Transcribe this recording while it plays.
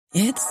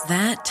It's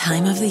that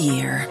time of the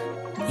year.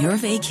 Your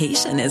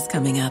vacation is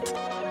coming up.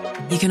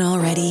 You can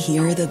already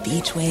hear the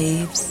beach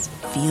waves,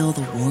 feel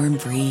the warm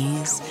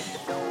breeze,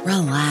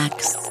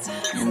 relax,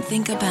 and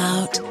think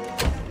about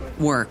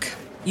work.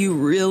 You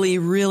really,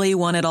 really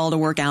want it all to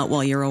work out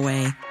while you're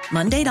away.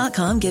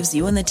 Monday.com gives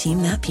you and the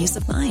team that peace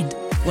of mind.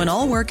 When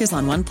all work is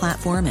on one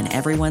platform and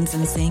everyone's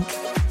in sync,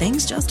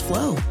 things just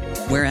flow.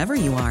 Wherever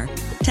you are,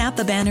 tap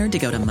the banner to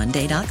go to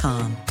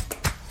Monday.com.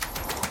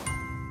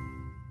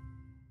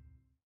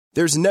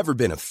 There's never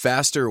been a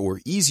faster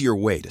or easier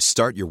way to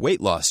start your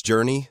weight loss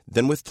journey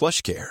than with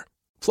PlushCare.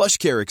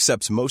 PlushCare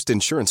accepts most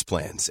insurance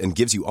plans and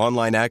gives you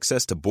online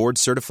access to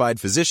board-certified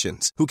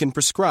physicians who can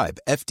prescribe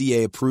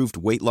FDA-approved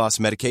weight loss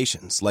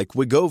medications like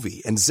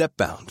Wegovy and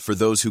Zepbound for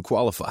those who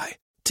qualify.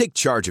 Take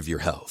charge of your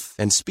health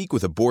and speak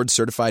with a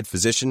board-certified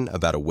physician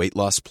about a weight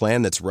loss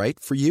plan that's right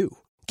for you.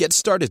 Get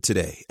started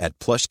today at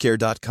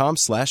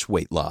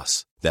plushcare.com/weight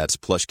loss. That's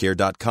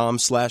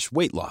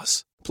plushcare.com/weight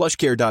loss.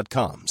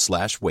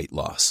 plushcare.com/weight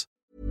loss.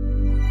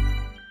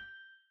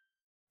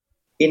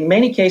 In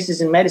many cases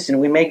in medicine,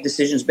 we make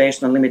decisions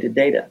based on limited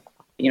data.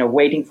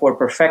 Waiting for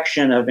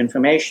perfection of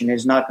information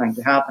is not going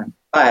to happen.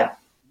 But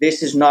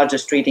this is not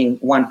just treating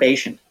one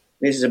patient.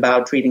 This is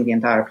about treating the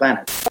entire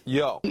planet.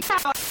 Yo,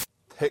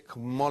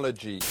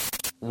 technology,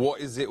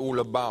 what is it all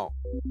about?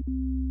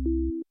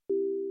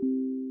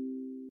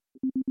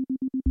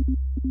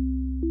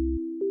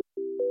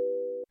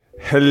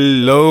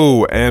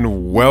 Hello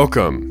and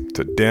welcome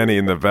to Danny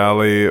in the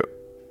Valley.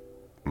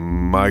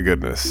 My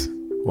goodness.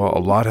 Well, a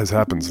lot has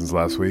happened since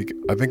last week.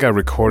 I think I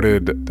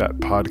recorded that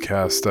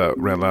podcast that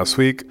ran last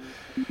week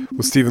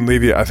with Stephen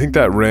Levy. I think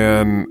we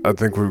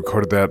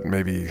recorded that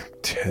maybe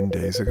 10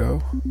 days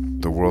ago.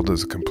 The world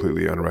is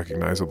completely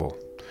unrecognizable.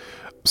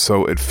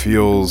 So it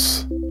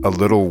feels a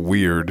little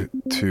weird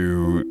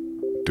to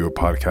do a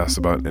podcast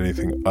about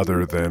anything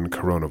other than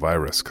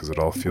coronavirus because it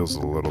all feels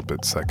a little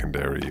bit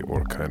secondary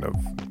or kind of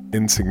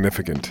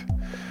insignificant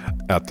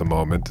at the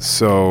moment.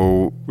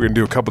 So we're going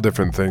to do a couple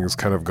different things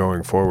kind of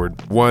going forward.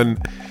 One,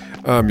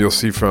 you'll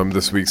see from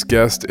this week's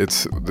guest,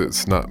 it's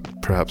not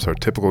perhaps our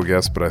typical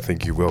guest, but I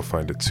think you will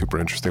find it super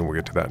interesting. We'll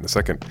get to that in a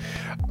second.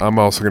 I'm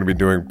also going to be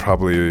doing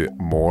probably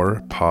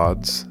more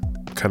pods,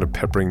 kind of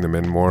peppering them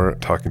in more,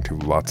 talking to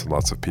lots and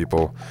lots of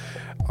people.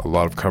 A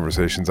lot of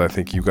conversations I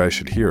think you guys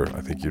should hear.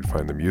 I think you'd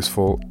find them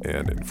useful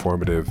and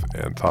informative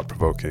and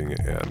thought-provoking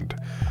and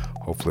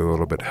hopefully a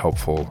little bit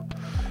helpful.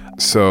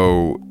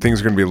 So things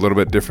are going to be a little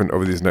bit different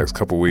over these next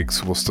couple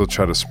weeks. We'll still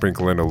try to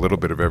sprinkle in a little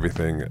bit of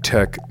everything.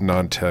 Tech,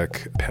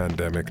 non-tech,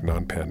 pandemic,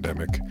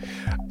 non-pandemic.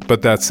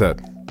 But that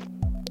said,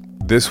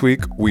 this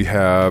week we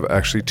have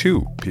actually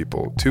two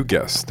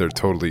guests. They're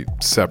totally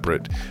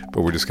separate,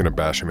 but we're just going to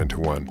bash them into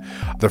one.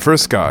 The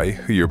first guy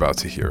who you're about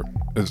to hear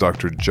is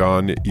Dr.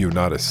 John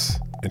Ioannidis,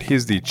 and he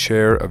is the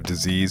chair of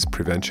disease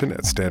prevention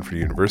at Stanford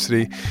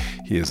University.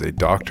 He is a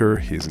doctor.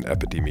 He is an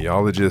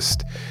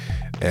epidemiologist.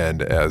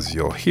 And as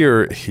you'll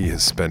hear, he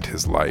has spent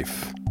his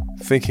life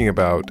thinking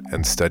about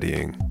and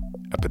studying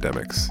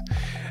epidemics.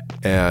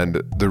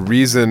 And the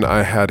reason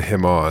I had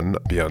him on,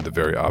 beyond the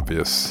very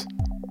obvious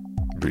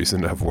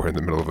reason of we're in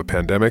the middle of a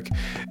pandemic,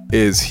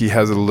 is he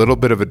has a little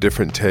bit of a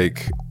different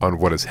take on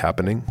what is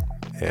happening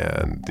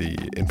and the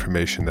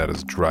information that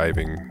is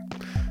driving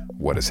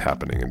what is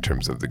happening in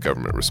terms of the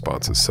government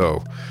responses.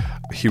 So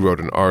he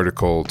wrote an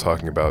article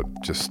talking about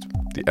just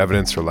the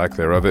evidence or lack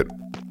thereof it.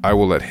 I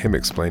will let him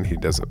explain. He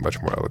does it much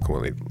more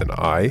eloquently than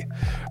I,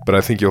 but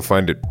I think you'll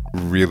find it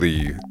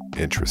really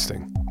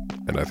interesting.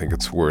 And I think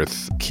it's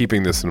worth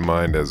keeping this in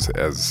mind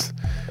as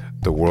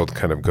the world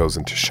kind of goes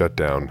into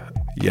shutdown.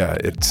 Yeah,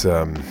 it's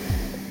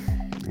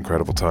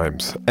incredible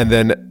times. And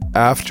then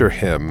after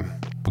him,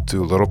 we'll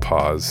do a little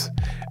pause,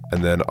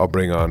 and then I'll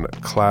bring on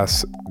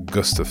Claes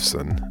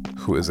Gustafsson,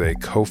 who is a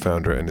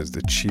co-founder and is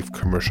the chief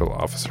commercial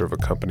officer of a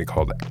company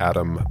called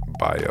Atom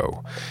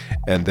Bio.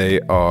 And they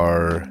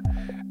are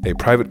a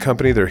private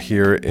company. They're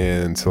here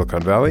in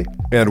Silicon Valley.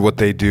 And what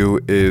they do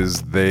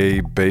is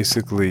they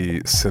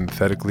basically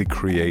synthetically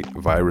create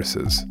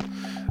viruses.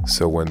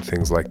 So when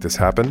things like this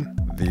happen,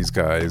 these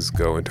guys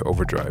go into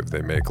overdrive.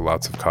 They make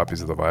lots of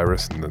copies of the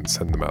virus and then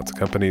send them out to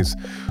companies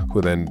who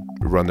then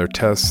run their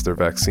tests, their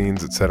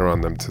vaccines, etc.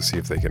 on them to see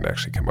if they can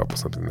actually come up with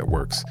something that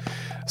works.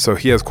 So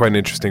he has quite an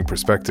interesting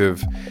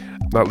perspective,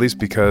 not least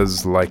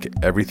because, like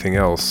everything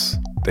else,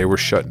 they were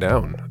shut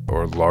down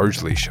or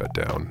largely shut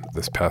down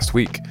this past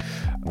week.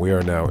 We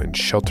are now in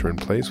shelter in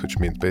place, which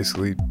means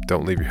basically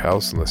don't leave your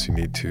house unless you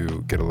need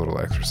to get a little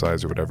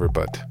exercise or whatever.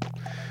 But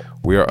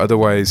we are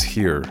otherwise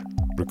here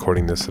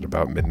recording this at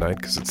about midnight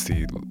because it's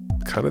the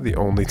kind of the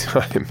only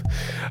time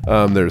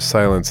there's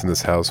silence in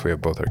this house. We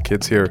have both our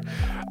kids here.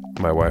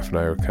 My wife and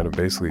I are kind of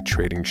basically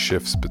trading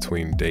shifts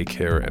between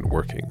daycare and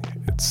working.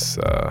 It's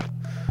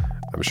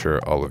I'm sure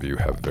all of you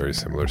have very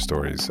similar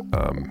stories,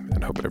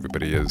 and hope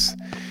everybody is,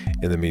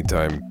 in the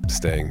meantime,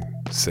 staying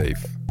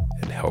safe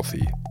and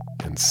healthy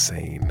and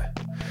sane.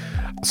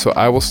 So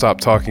I will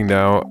stop talking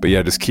now, but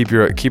yeah, just keep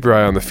your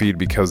eye on the feed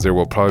because there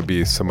will probably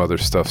be some other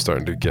stuff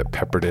starting to get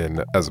peppered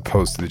in as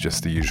opposed to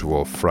just the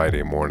usual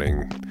Friday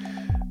morning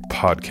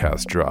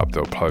podcast drop.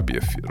 It'll probably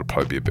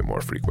be a bit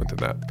more frequent than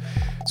that.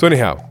 So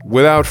anyhow,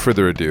 without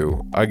further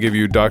ado, I give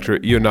you Dr.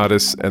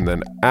 Ioannidis, and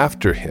then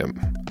after him,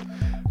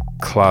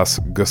 Klaus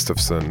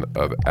Gustafsson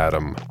of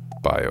Atom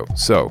Bio.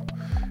 So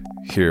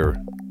here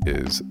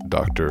is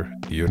Dr.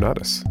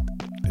 Ioannidis.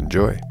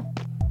 Enjoy.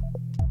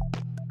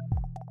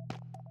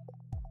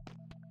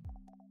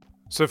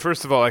 So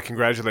first of all, I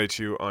congratulate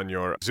you on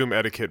your Zoom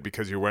etiquette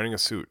because you're wearing a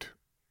suit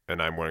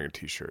and I'm wearing a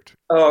t-shirt.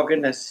 Oh,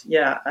 goodness.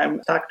 Yeah,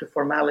 I'm stuck to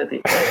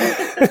formality.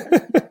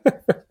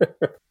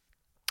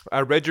 I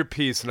read your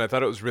piece and I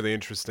thought it was really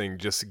interesting,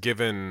 just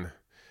given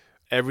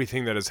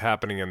everything that is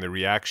happening and the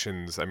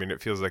reactions. I mean,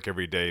 it feels like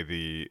every day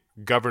the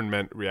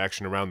government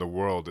reaction around the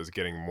world is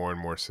getting more and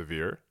more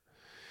severe.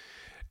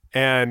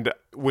 And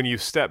when you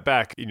step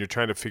back and you're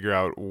trying to figure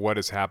out what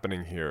is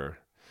happening here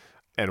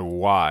and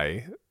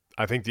why,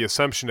 I think the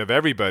assumption of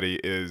everybody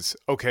is,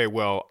 okay,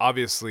 well,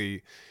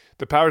 obviously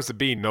the powers that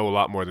be know a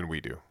lot more than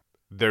we do.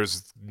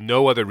 There's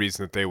no other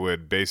reason that they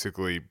would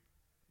basically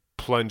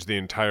plunge the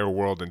entire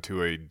world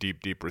into a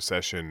deep, deep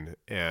recession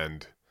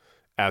and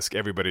ask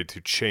everybody to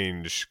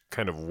change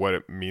kind of what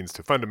it means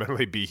to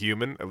fundamentally be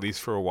human, at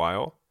least for a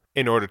while,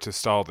 in order to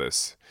stall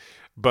this.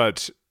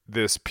 But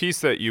this piece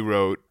that you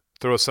wrote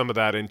throws some of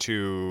that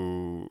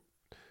into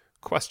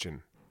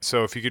question.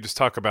 So if you could just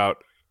talk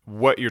about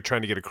what you're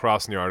trying to get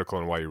across in the article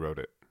and why you wrote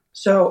it.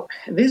 So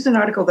this is an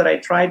article that I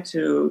tried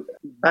to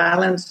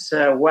balance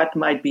what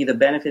might be the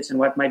benefits and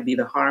what might be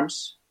the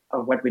harms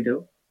of what we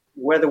do,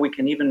 whether we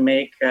can even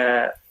make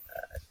a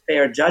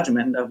fair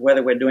judgment of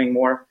whether we're doing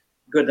more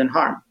good than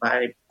harm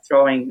by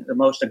throwing the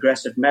most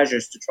aggressive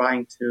measures to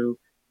trying to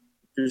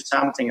do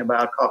something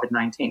about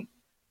COVID-19.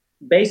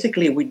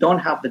 Basically, we don't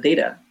have the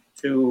data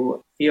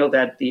to feel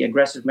that the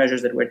aggressive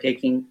measures that we're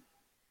taking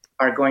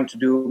are going to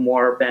do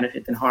more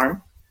benefit than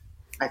harm.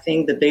 I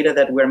think the data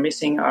that we're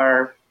missing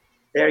are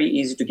very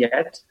easy to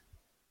get.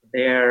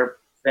 They're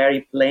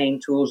very plain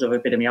tools of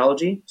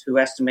epidemiology to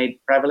estimate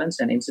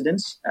prevalence and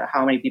incidence,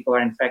 how many people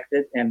are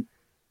infected, and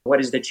what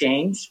is the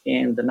change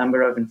in the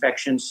number of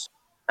infections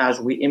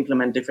as we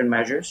implement different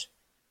measures.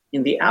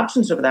 In the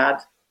absence of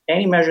that,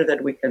 any measure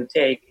that we can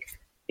take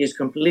is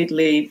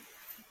completely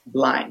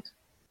blind.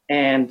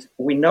 And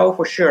we know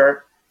for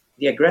sure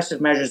the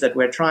aggressive measures that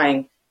we're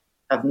trying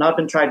have not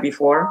been tried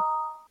before.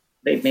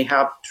 They may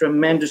have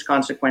tremendous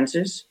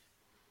consequences.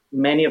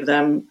 Many of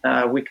them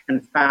we can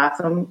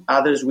fathom,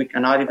 others we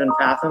cannot even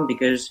fathom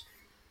because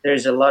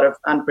there's a lot of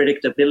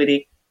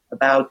unpredictability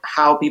about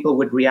how people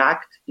would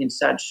react in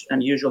such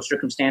unusual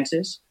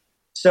circumstances.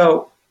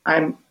 So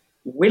I'm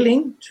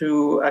willing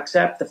to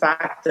accept the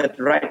fact that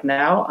right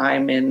now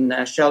I'm in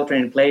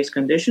shelter-in-place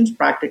conditions.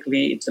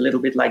 Practically, it's a little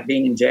bit like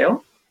being in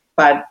jail.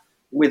 But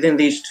within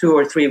these 2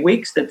 or 3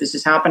 weeks that this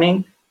is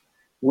happening,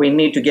 we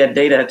need to get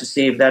data to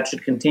see if that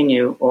should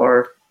continue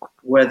or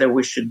whether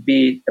we should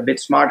be a bit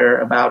smarter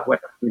about what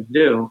we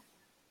do.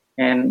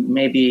 And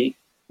maybe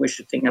we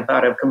should think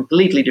about a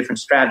completely different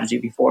strategy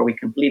before we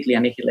completely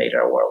annihilate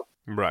our world.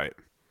 Right.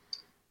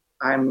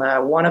 I'm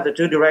one of the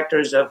 2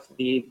 directors of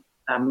the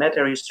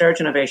Meta Research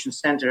Innovation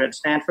Center at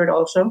Stanford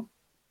also,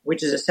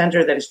 which is a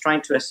center that is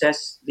trying to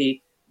assess the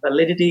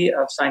validity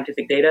of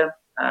scientific data,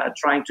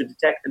 trying to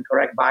detect and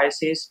correct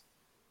biases,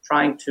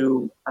 trying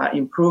to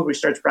improve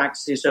research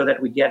practices so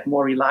that we get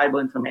more reliable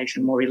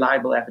information, more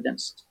reliable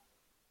evidence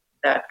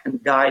that can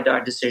guide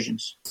our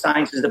decisions.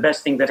 Science is the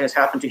best thing that has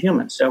happened to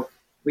humans. So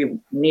we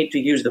need to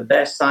use the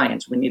best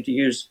science. We need to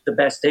use the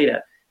best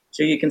data.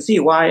 So you can see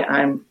why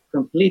I'm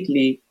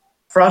completely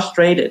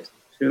frustrated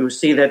to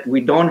see that we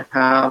don't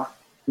have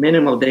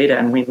minimal data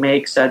and we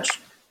make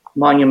such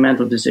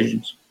monumental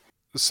decisions.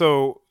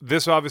 So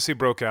this obviously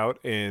broke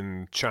out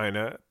in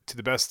China. To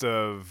the best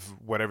of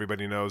what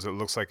everybody knows, it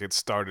looks like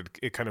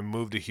it kind of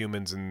moved to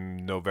humans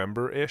in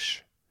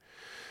November-ish.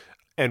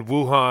 And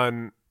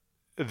Wuhan,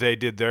 they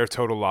did their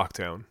total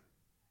lockdown.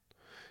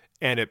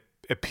 And it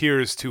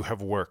appears to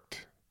have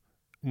worked.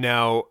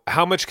 Now,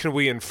 how much can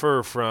we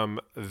infer from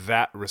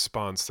that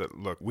response that,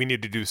 look, we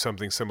need to do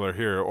something similar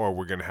here or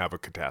we're going to have a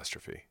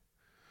catastrophe?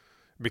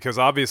 Because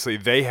obviously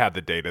they had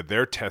the data.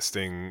 They're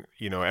testing,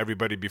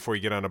 everybody before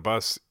you get on a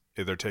bus,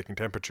 they're taking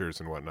temperatures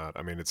and whatnot.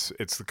 I mean, it's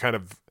the kind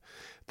of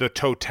the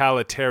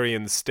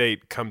totalitarian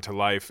state come to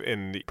life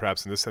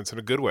perhaps in this sense in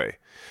a good way.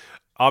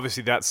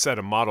 Obviously, that set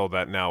a model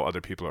that now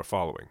other people are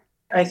following.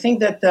 I think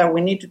that we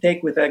need to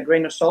take with a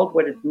grain of salt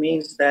what it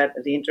means that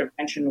the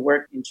intervention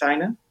worked in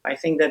China. I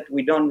think that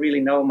we don't really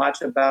know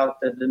much about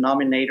the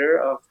denominator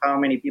of how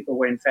many people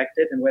were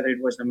infected and whether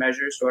it was the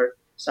measures or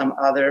some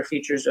other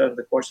features of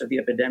the course of the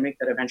epidemic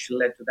that eventually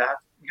led to that.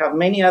 We have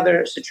many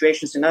other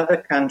situations in other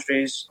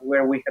countries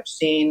where we have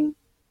seen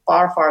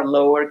far, far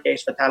lower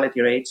case fatality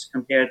rates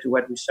compared to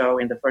what we saw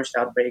in the first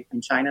outbreak in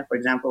China. For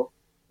example,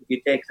 if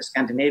you take the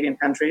Scandinavian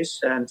countries,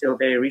 until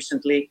very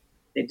recently,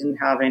 they didn't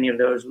have any of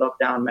those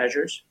lockdown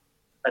measures,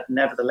 but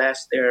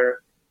nevertheless, their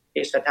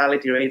case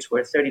fatality rates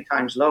were 30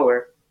 times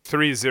lower.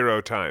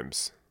 30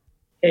 times.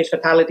 Case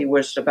fatality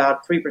was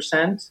about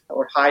 3%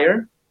 or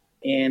higher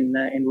in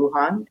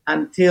Wuhan.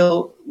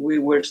 Until we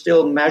were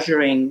still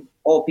measuring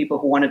all people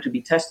who wanted to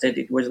be tested,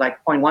 it was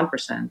like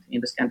 0.1%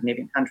 in the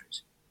Scandinavian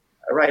countries.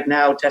 Right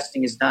now,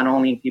 testing is done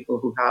only in people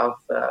who have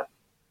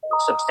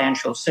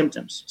substantial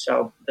symptoms.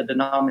 So the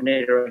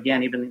denominator,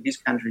 again, even in these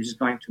countries, is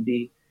going to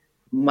be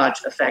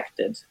much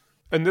affected.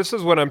 And this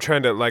is what I'm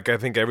trying to, I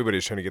think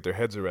everybody's trying to get their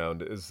heads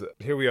around, is that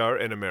here we are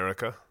in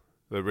America,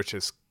 the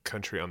richest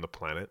country on the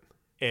planet,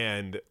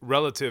 and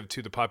relative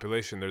to the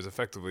population, there's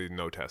effectively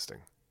no testing.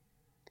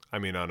 I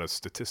mean, on a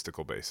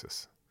statistical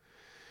basis.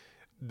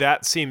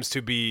 That seems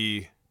to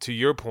be, to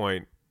your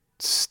point,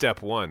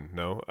 step one,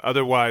 no?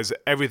 Otherwise,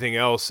 everything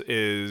else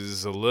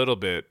is a little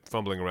bit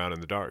fumbling around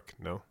in the dark,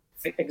 no?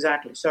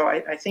 Exactly. So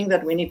I think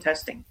that we need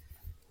testing.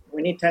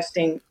 We need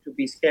testing to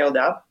be scaled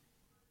up.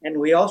 And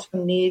we also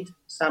need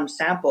some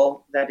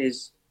sample that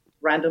is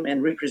random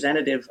and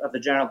representative of the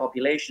general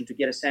population to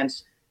get a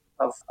sense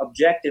of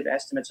objective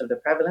estimates of the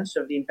prevalence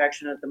of the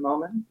infection at the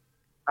moment,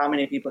 how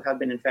many people have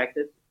been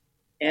infected,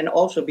 and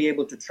also be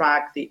able to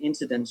track the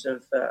incidence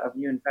of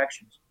new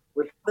infections.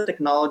 With the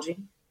technology,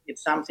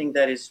 it's something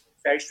that is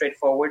very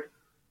straightforward.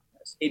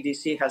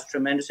 CDC has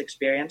tremendous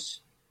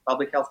experience.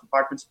 Public health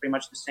department's pretty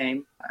much the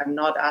same. I'm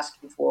not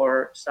asking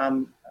for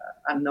some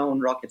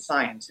unknown rocket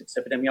science. It's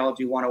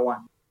epidemiology 101.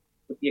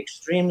 It would be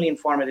extremely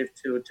informative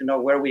to know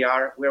where we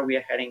are, where we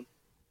are heading,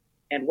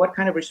 and what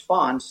kind of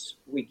response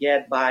we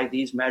get by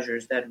these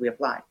measures that we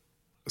apply.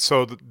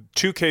 So the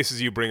two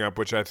cases you bring up,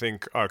 which I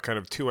think are kind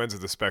of two ends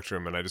of the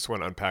spectrum, and I just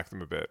want to unpack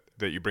them a bit,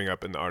 that you bring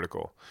up in the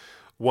article.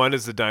 One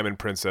is the Diamond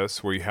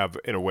Princess, where you have,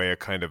 in a way, a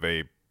kind of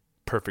a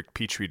perfect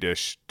petri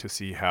dish to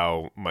see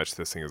how much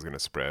this thing is going to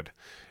spread.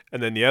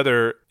 And then the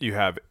other, you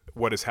have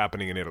what is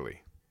happening in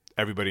Italy.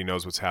 Everybody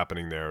knows what's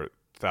happening there.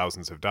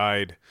 Thousands have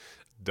died.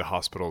 The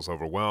hospital's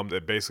overwhelmed.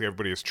 And basically,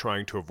 everybody is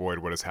trying to avoid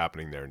what is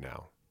happening there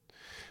now.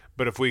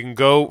 But if we can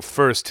go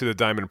first to the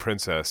Diamond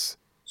Princess.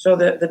 So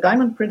the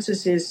Diamond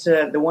Princess is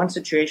the one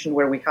situation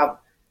where we have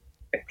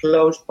a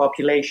closed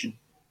population.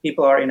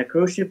 People are in a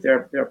cruise ship.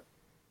 They're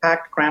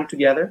packed, cramped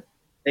together.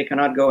 They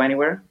cannot go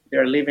anywhere.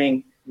 They're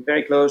living in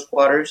very close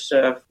quarters.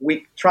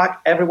 We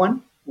track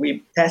everyone.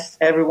 We test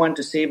everyone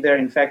to see if they're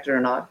infected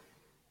or not.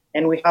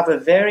 And we have a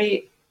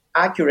very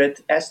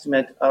accurate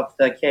estimate of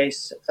the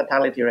case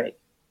fatality rate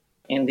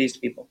in these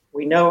people.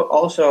 We know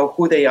also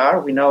who they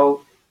are. We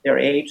know their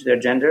age, their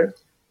gender.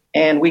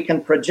 And we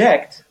can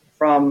project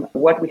from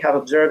what we have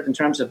observed in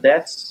terms of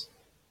deaths,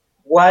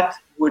 what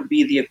would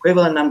be the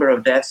equivalent number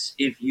of deaths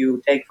if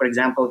you take, for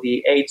example,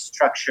 the age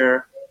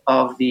structure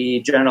of the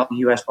general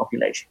U.S.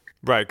 population.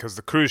 Right, because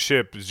the cruise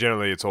ship is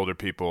generally, it's older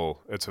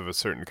people, it's of a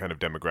certain kind of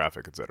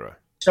demographic, et cetera.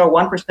 So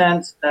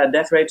 1%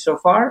 death rate so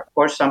far. Of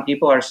course, some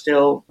people are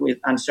still with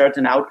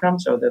uncertain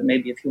outcomes, so there may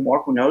be a few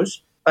more, who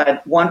knows.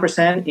 But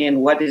 1%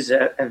 in what is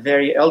a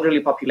very elderly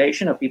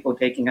population of people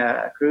taking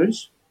a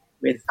cruise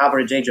with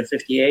average age of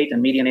 58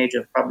 and median age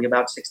of probably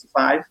about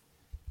 65.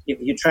 If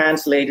you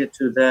translate it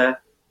to the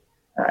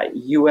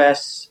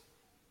U.S.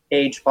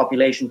 age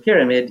population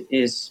pyramid,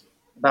 is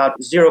about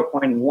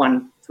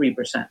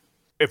 0.13%.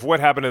 If what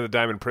happened in the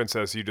Diamond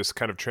Princess, you just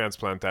kind of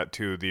transplant that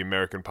to the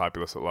American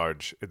populace at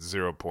large, it's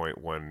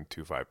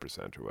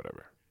 0.125% or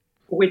whatever.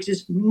 Which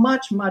is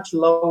much, much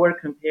lower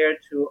compared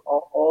to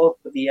all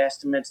of the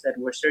estimates that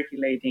were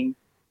circulating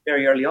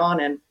very early on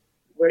and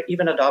were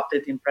even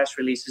adopted in press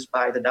releases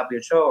by the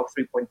WHO of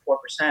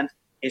 3.4%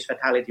 case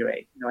fatality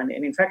rate. An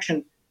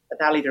infection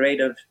fatality rate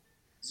of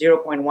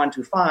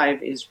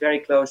 0.125 is very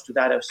close to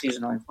that of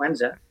seasonal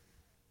influenza.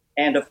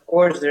 And of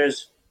course,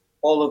 there's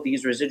all of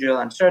these residual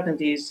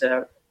uncertainties,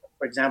 for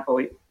example,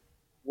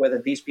 whether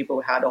these people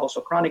had also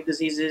chronic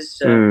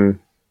diseases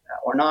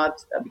or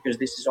not, because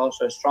this is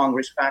also a strong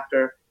risk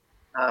factor,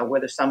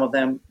 whether some of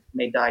them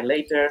may die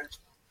later.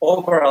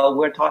 Overall,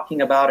 we're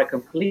talking about a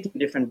completely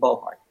different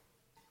ballpark,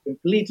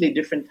 completely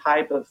different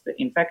type of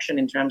infection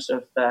in terms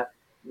of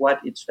what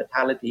its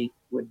fatality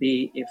would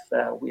be if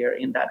we are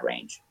in that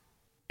range.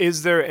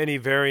 Is there any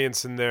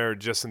variance in there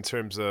just in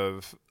terms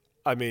of,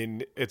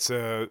 it's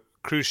a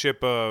cruise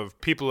ship of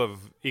people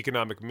of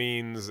economic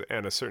means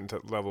and a certain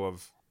level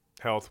of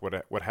health,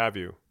 what have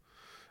you,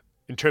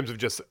 in terms of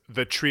just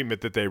the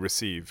treatment that they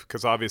receive?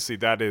 Because obviously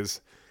that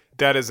is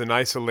an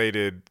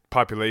isolated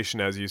population,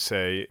 as you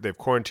say. They've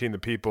quarantined the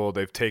people.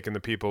 They've taken the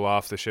people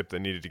off the ship that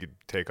needed to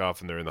take off,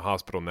 and they're in the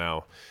hospital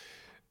now.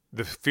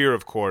 The fear,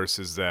 of course,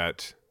 is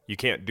that you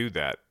can't do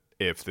that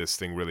if this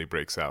thing really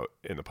breaks out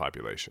in the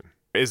population.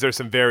 Is there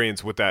some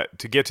variance with that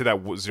to get to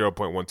that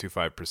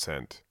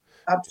 0.125%?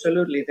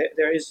 Absolutely.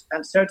 There is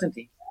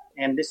uncertainty.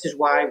 And this is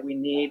why we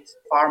need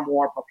far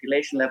more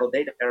population-level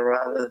data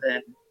rather than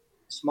a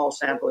small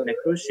sample in a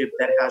cruise ship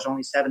that has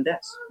only 7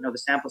 deaths. The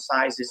sample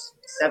size is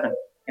 7.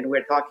 And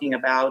we're talking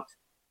about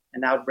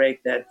an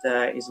outbreak that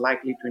is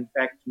likely to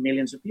infect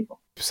millions of people.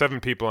 7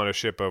 people on a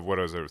ship of,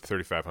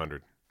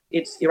 3,500?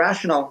 It's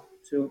irrational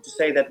to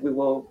say that we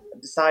will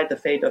decide the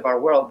fate of our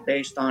world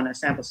based on a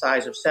sample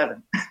size of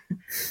 7.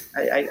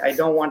 I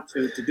don't want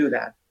to do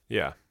that.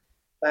 Yeah.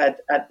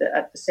 But at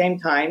the same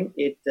time,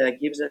 it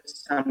gives us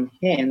some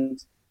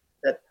hint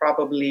that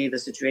probably the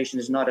situation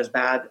is not as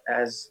bad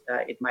as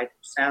it might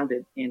have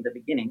sounded in the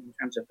beginning in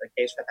terms of the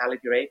case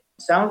fatality rate.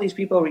 Some of these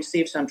people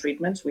receive some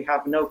treatments. We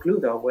have no clue,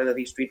 though, whether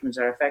these treatments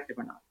are effective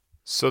or not.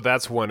 So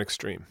that's one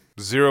extreme,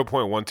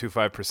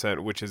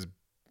 0.125%, which is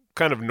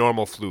kind of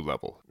normal flu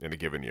level in a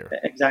given year.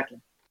 Exactly.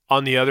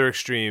 On the other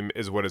extreme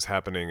is what is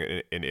happening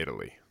in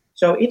Italy.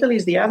 So Italy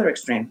is the other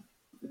extreme.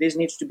 This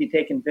needs to be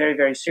taken very,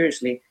 very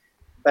seriously.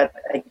 But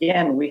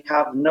again, we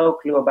have no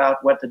clue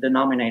about what the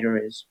denominator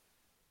is.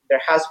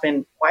 There has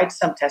been quite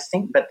some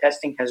testing, but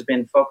testing has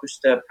been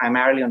focused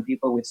primarily on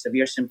people with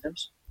severe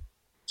symptoms.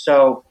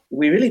 So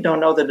we really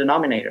don't know the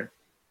denominator.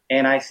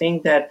 And I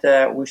think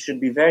that we should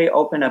be very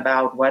open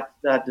about what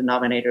that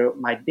denominator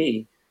might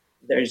be.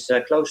 There's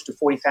close to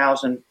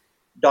 40,000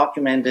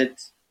 documented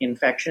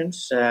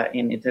infections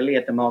in Italy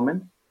at the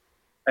moment.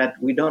 But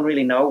we don't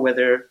really know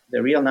whether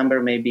the real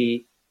number may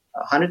be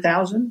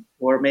 100,000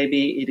 or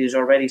maybe it is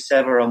already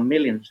several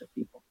millions of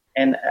people.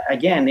 And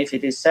again, if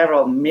it is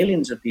several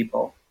millions of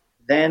people,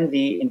 then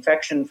the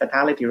infection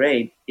fatality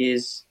rate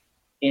is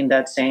in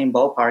that same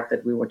ballpark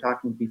that we were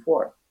talking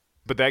before.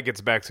 But that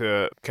gets back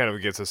to, kind of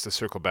gets us to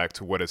circle back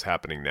to what is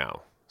happening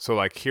now. So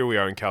like here we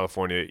are in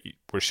California,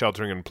 we're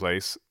sheltering in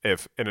place.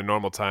 If in a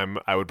normal time,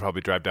 I would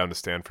probably drive down to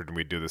Stanford and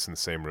we'd do this in the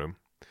same room.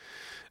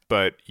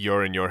 But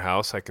you're in your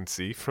house, I can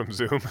see from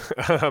Zoom.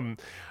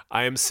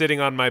 I am sitting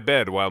on my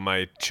bed while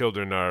my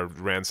children are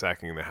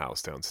ransacking the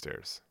house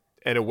downstairs.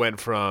 And it went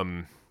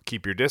from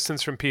keep your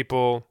distance from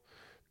people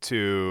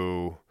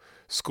to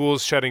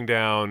schools shutting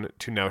down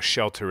to now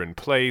shelter in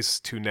place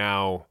to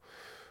now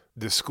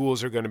the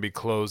schools are going to be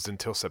closed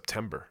until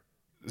September.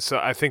 So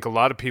I think a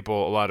lot of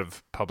people, a lot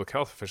of public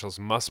health officials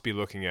must be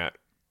looking at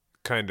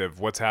kind of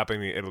what's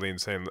happening in Italy and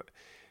saying,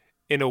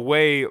 in a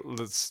way,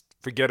 let's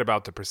forget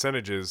about the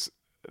percentages.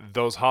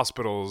 Those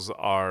hospitals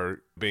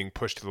are being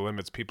pushed to the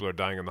limits. People are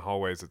dying in the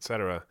hallways,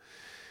 etc.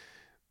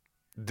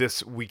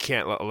 We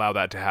can't allow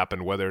that to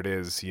happen, whether it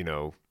is,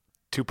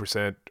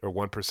 2% or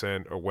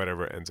 1% or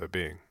whatever it ends up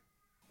being.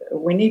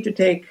 We need to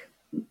take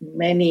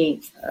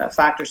many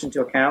factors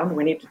into account.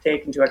 We need to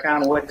take into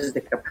account what is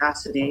the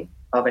capacity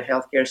of a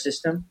healthcare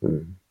system,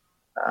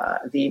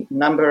 the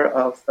number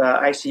of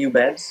ICU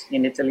beds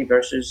in Italy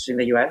versus in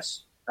the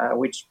US,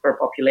 which per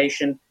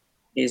population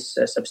is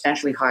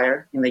substantially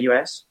higher in the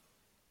US.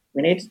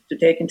 We need to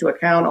take into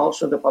account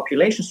also the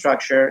population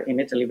structure in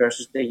Italy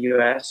versus the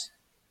US.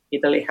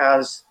 Italy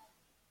has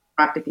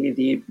practically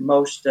the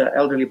most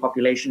elderly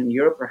population in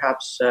Europe,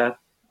 perhaps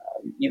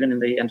even in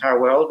the entire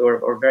world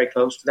or very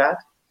close to that.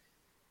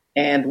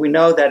 And we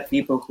know that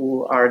people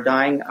who are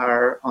dying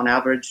are on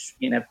average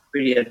in a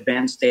pretty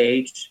advanced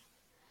stage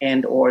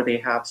and or they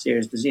have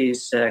serious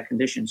disease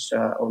conditions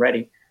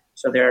already.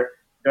 So their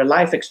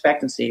life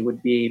expectancy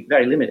would be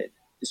very limited,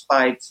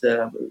 despite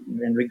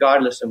and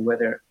regardless of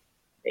whether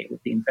they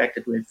would be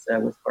infected with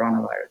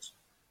coronavirus.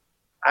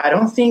 I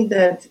don't think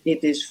that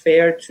it is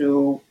fair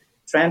to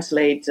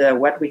translate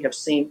what we have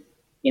seen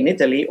in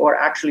Italy, or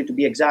actually to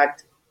be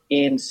exact,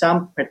 in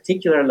some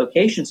particular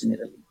locations in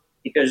Italy,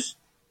 because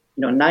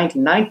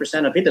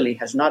 99% of Italy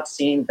has not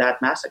seen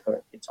that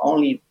massacre. It's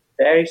only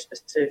very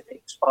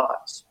specific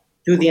spots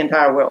to the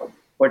entire world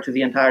or to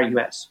the entire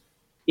US.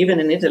 Even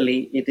in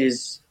Italy, it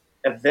is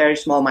a very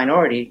small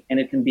minority, and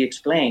it can be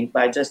explained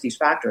by just these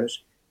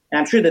factors. And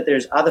I'm sure that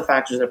there's other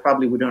factors that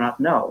probably we do not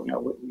know.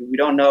 We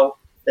don't know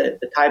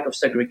the type of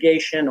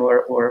segregation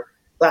or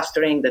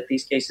clustering that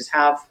these cases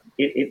have.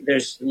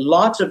 There's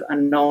lots of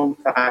unknown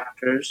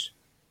factors,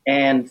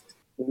 and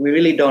we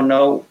really don't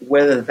know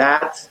whether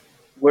that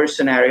worst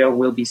scenario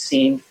will be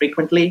seen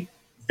frequently,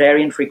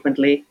 very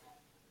infrequently,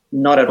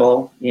 not at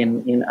all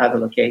in other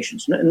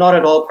locations. Not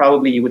at all,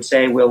 probably you would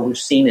say, well, we've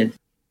seen it.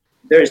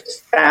 There's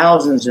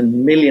thousands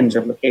and millions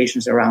of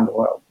locations around the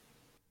world.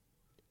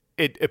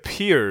 It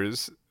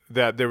appears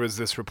that there was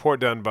this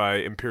report done by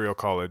Imperial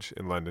College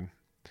in London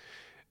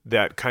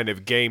that kind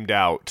of gamed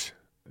out.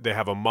 They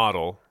have a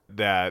model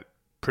that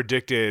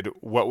predicted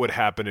what would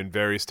happen in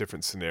various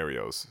different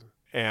scenarios.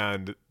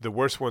 And the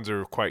worst ones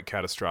are quite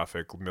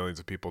catastrophic. Millions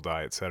of people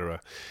die,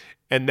 etc.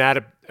 And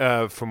that,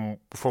 from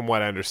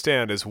what I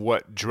understand, is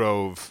what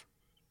drove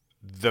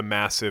the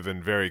massive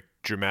and very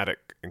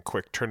dramatic and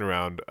quick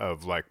turnaround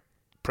of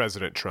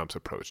President Trump's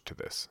approach to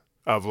this.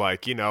 Of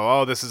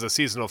this is a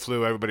seasonal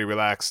flu, everybody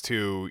relax,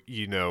 to,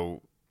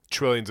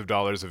 trillions of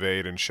dollars of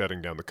aid and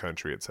shutting down the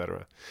country,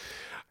 etc.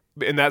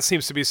 And that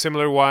seems to be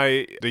similar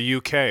why the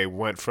UK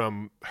went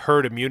from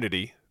herd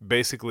immunity,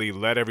 basically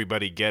let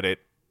everybody get it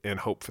and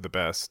hope for the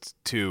best,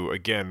 to,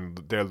 again,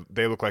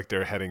 they look like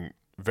they're heading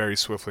very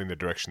swiftly in the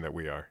direction that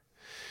we are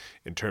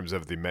in terms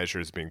of the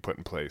measures being put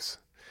in place.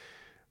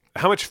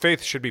 How much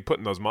faith should be put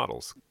in those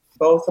models?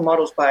 Both the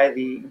models by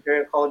the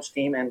Imperial College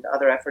team and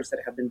other efforts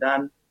that have been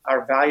done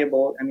are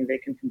valuable. I mean, they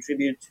can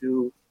contribute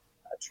to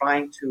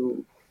trying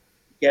to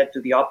get to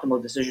the optimal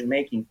decision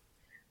making.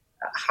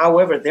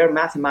 However, they're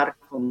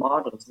mathematical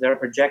models, they're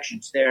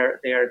projections.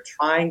 They're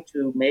trying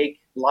to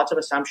make lots of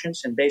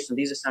assumptions, and based on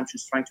these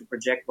assumptions, trying to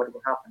project what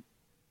will happen.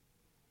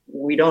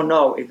 We don't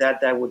know if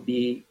that would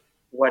be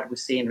what we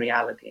see in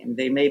reality. And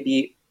they may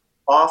be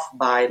off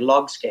by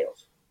log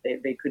scales.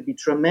 They could be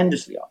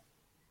tremendously off.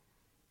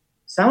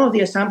 Some of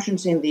the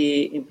assumptions in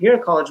the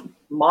Imperial College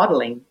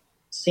modeling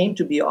seem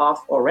to be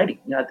off already,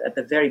 at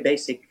the very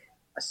basic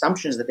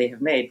assumptions that they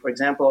have made. For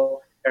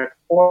example, their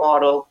core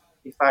model,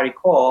 if I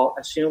recall,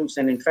 assumes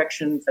an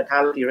infection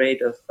fatality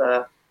rate of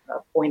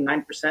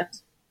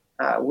 0.9%,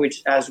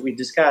 which, as we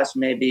discussed,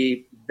 may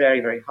be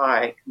very, very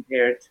high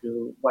compared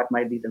to what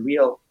might be the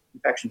real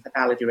infection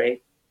fatality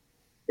rate.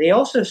 They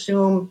also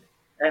assume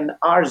an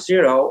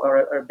R0,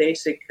 or a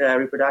basic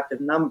reproductive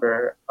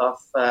number, of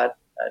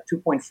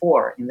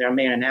 2.4 in their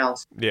main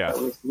analysis,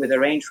 with a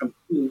range from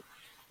 2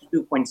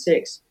 to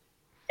 2.6.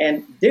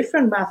 And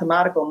different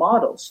mathematical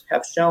models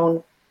have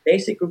shown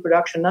basic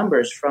reproduction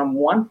numbers from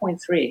 1.3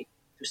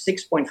 to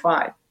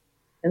 6.5.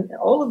 And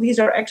all of these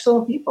are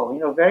excellent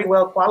people, very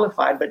well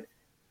qualified, but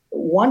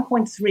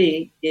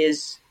 1.3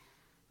 is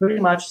pretty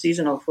much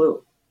seasonal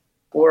flu,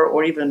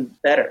 or even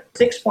better.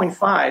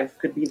 6.5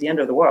 could be the end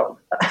of the world.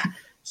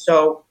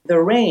 So the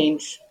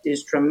range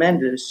is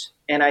tremendous,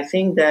 and I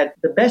think that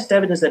the best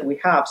evidence that we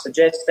have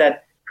suggests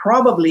that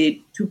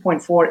probably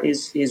 2.4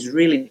 is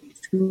really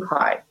too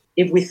high.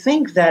 If we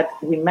think that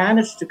we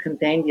managed to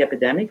contain the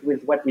epidemic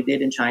with what we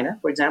did in China,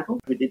 for example,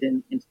 we did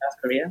in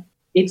South Korea,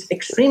 it's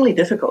extremely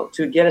difficult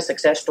to get a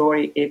success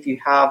story if you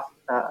have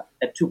a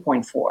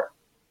 2.4.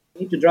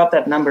 You need to drop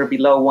that number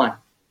below 1.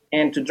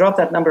 And to drop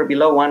that number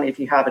below 1, if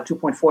you have a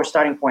 2.4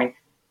 starting point,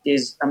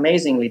 is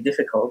amazingly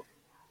difficult.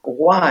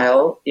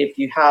 While if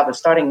you have a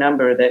starting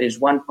number that is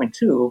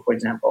 1.2, for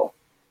example,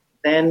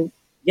 then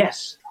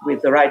yes,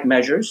 with the right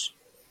measures,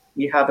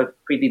 you have a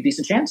pretty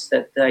decent chance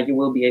that you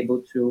will be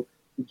able to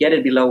get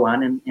it below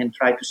 1 and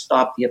try to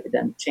stop the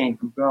epidemic chain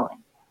from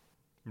growing.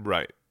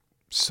 Right.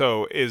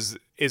 So is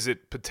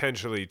it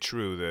potentially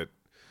true that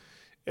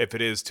if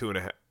it is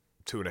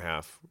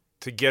 2.5,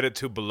 to get it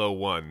to below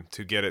 1,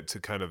 to get it to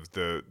kind of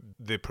the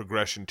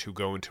progression to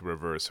go into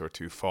reverse or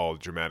to fall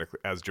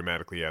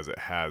dramatically as it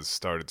has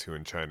started to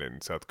in China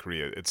and South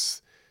Korea,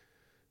 it's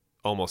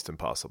almost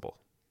impossible?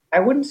 I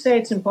wouldn't say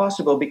it's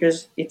impossible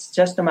because it's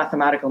just a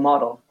mathematical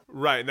model.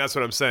 Right, and that's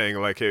what I'm saying.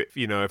 Like,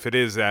 if it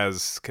is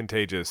as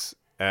contagious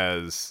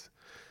as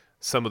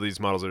some of these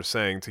models are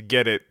saying, to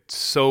get it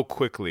so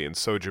quickly and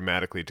so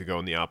dramatically to go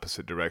in the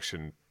opposite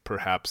direction,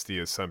 perhaps the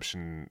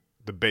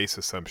base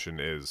assumption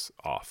is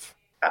off.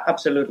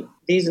 Absolutely.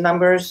 These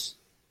numbers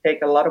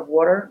take a lot of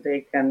water.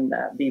 They can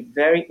be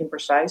very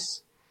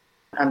imprecise.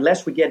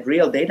 Unless we get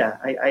real data,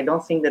 I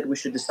don't think that we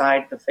should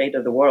decide the fate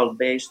of the world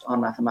based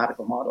on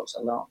mathematical models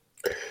alone.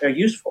 They're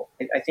useful.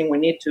 I think we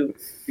need to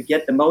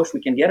get the most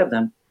we can get of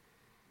them.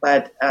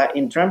 But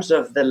in terms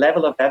of the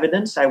level of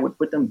evidence, I would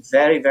put them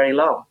very, very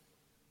low.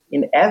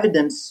 In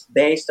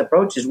evidence-based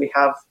approaches, we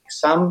have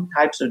some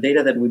types of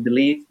data that we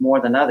believe more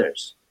than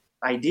others.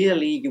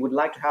 Ideally, you would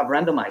like to have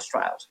randomized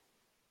trials.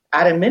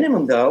 At a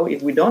minimum, though,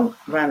 if we don't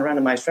run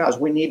randomized trials,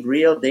 we need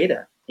real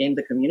data in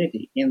the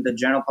community, in the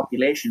general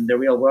population, the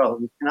real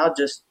world. We cannot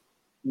just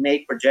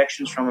make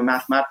projections from a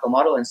mathematical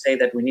model and say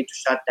that we need to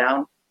shut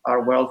down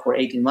our world for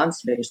 18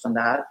 months based on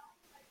that.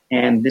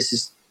 And this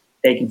is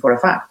taken for a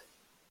fact.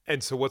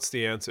 And so what's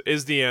the answer?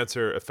 Is the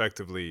answer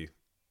effectively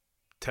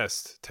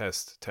test,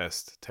 test,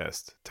 test,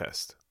 test,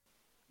 test?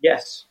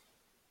 Yes,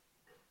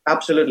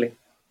 absolutely.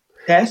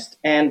 Test,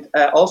 and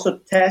also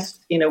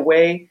test in a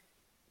way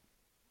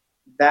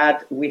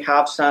that we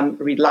have some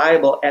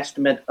reliable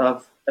estimate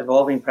of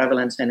evolving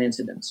prevalence and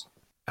incidence.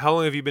 How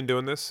long have you been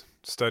doing this,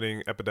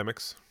 studying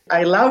epidemics?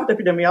 I loved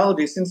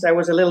epidemiology since I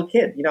was a little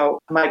kid.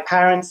 My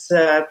parents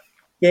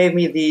gave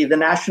me the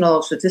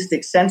National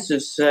Statistics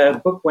Census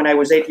book when I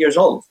was 8 years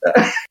old.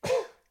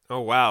 Oh,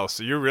 wow.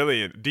 So you're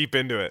really deep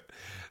into it.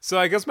 So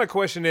I guess my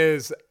question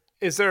is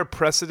there a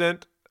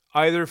precedent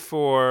either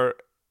for,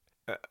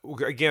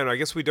 again, I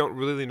guess we don't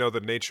really know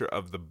the nature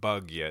of the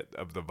bug yet,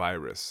 of the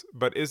virus,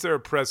 but is there a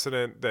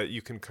precedent that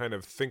you can kind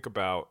of think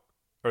about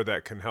or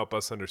that can help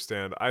us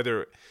understand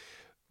either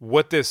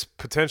what this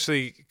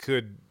potentially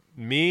could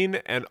mean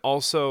and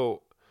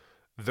also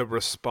the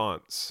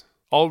response?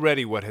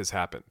 Already what has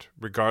happened,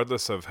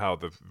 regardless of how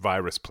the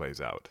virus plays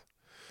out.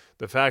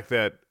 The fact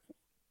that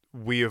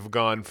we have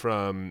gone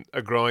from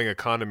a growing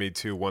economy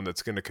to one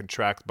that's going to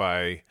contract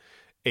by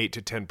 8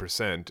 to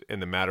 10% in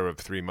the matter of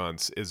 3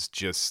 months is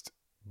just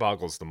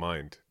boggles the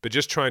mind. But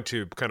just trying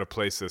to kind of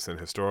place this in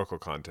historical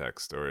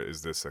context, or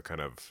is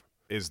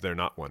there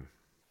not one?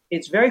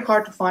 It's very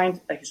hard to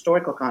find a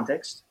historical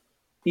context.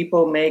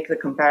 People make the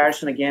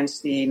comparison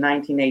against the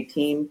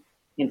 1918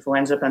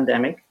 influenza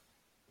pandemic.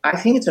 I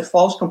think it's a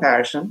false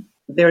comparison.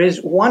 There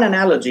is one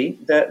analogy.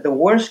 The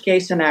worst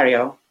case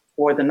scenario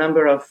for the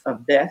number of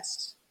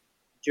deaths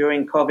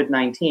during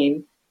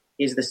COVID-19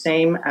 is the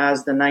same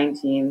as the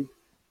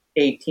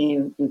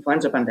 1918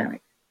 influenza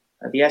pandemic.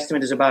 The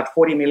estimate is about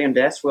 40 million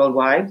deaths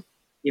worldwide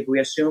if we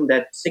assume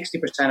that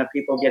 60% of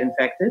people get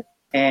infected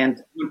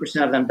and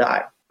 1% of them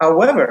die.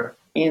 However,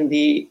 in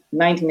the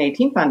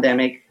 1918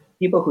 pandemic,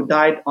 people who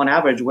died on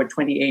average were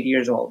 28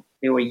 years old.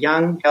 They were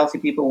young, healthy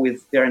people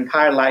with their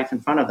entire life in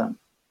front of them.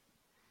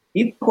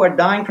 People who are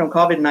dying from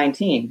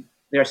COVID-19,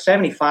 they're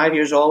 75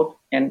 years old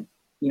and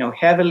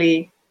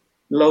heavily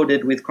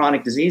loaded with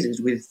chronic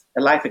diseases with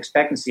a life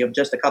expectancy of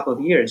just a couple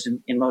of years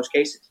in most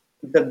cases.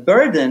 The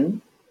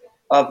burden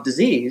of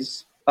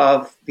disease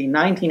of the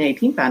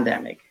 1918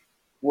 pandemic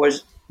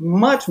was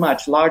much,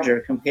 much larger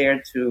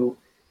compared to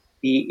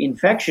the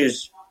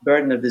infectious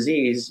burden of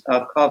disease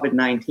of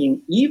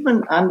COVID-19,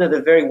 even under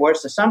the very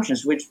worst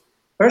assumptions, which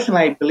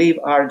personally I believe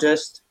are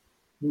just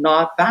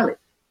not valid.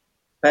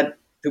 But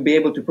to be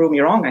able to prove me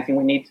wrong, I think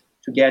we need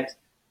to get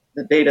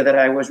the data that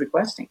I was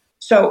requesting.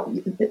 So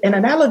an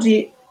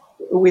analogy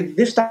with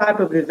this type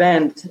of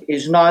event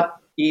is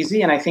not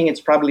easy, and I think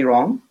it's probably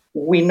wrong.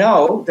 We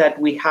know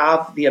that we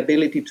have the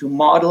ability to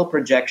model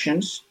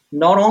projections,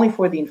 not only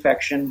for the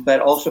infection, but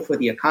also for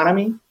the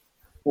economy,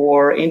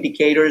 for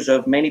indicators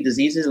of many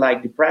diseases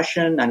like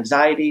depression,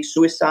 anxiety,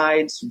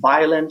 suicides,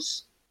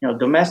 violence,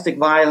 domestic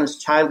violence,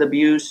 child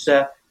abuse,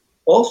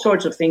 all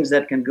sorts of things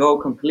that can go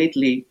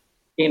completely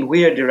in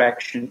weird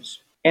directions.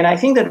 And I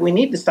think that we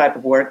need this type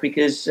of work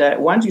because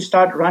once you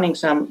start running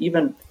some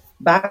even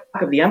back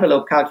of the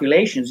envelope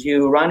calculations,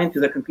 you run into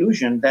the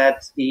conclusion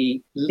that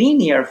the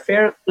linear,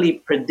 fairly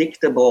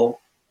predictable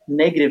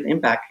negative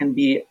impact can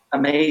be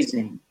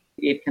amazing.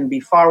 It can be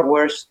far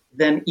worse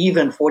than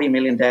even 40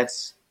 million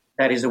deaths.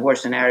 That is the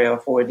worst scenario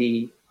for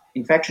the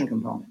infection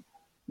component.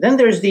 Then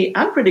there's the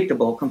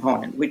unpredictable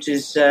component, which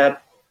is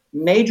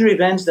major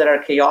events that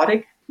are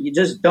chaotic. You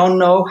just don't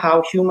know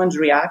how humans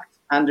react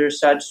under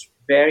such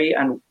very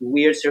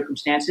weird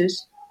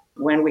circumstances.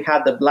 When we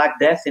had the Black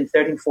Death in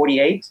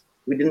 1348,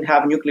 we didn't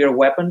have nuclear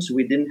weapons.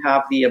 We didn't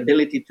have the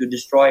ability to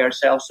destroy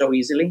ourselves so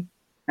easily.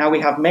 Now we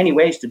have many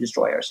ways to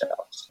destroy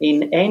ourselves.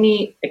 In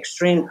any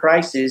extreme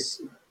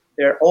crisis,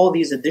 there are all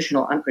these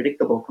additional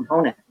unpredictable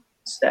components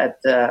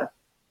that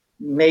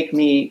make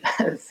me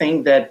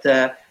think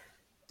that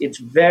it's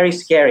very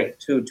scary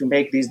to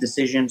make these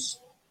decisions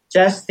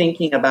just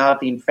thinking about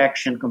the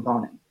infection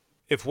component.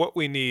 If what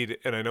we need,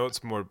 and I know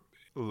it's more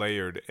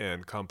layered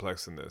and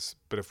complex than this,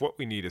 but if what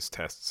we need is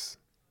tests,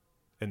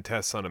 and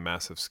tests on a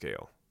massive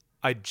scale,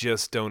 I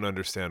just don't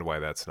understand why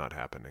that's not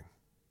happening.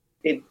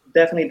 It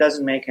definitely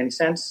doesn't make any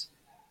sense.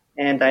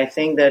 And I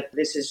think that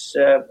this is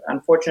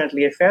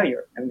unfortunately a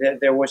failure. And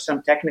there was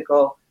some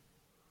technical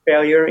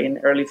failure in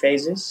early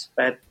phases,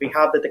 but we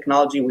have the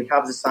technology, we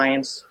have the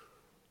science,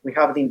 we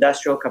have the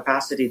industrial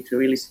capacity to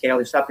really scale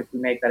this up if we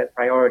make that a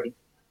priority.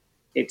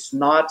 It's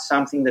not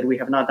something that we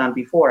have not done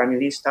before. I mean,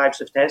 these types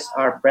of tests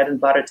are bread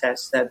and butter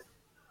tests that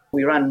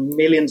we run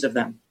millions of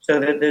them. So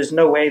there's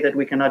no way that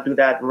we cannot do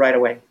that right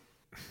away.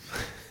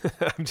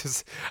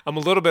 I'm a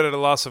little bit at a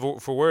loss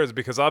for words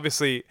because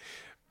obviously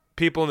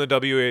people in the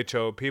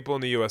WHO, people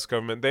in the U.S.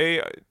 government,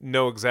 they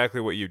know exactly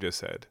what you just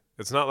said.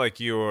 It's not like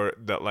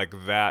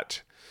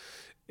that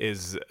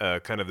is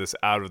kind of this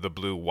out of the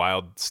blue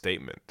wild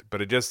statement.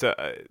 But it just,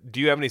 do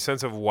you have any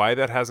sense of why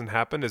that hasn't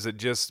happened? Is it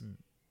just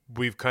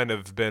we've kind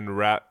of been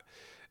wrapped?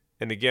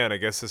 And again, I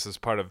guess this is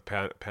part of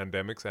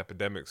pandemics,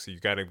 epidemics. So you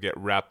kind of get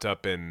wrapped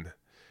up in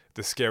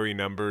the scary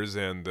numbers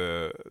and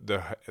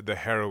the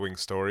harrowing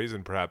stories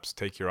and perhaps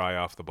take your eye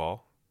off the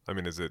ball? I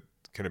mean,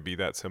 can it be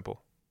that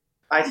simple?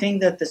 I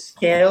think that the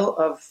scale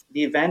of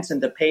the events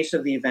and the pace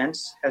of the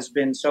events has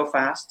been so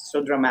fast,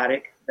 so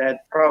dramatic,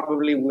 that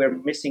probably we're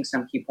missing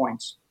some key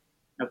points.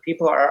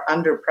 People are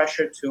under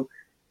pressure to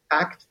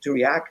act, to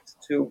react,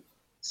 to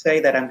say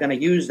that I'm going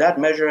to use that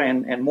measure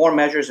and more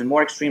measures and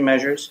more extreme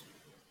measures.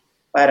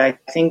 But I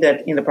think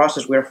that in the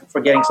process, we're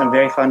forgetting some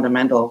very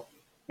fundamental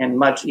and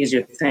much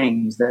easier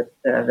things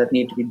that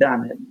need to be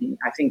done.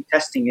 I think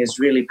testing is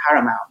really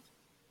paramount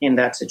in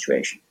that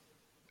situation.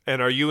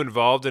 And are you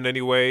involved in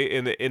any way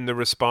in the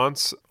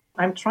response?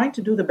 I'm trying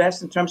to do the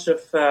best in terms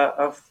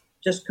of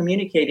just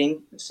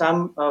communicating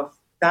some of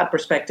that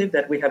perspective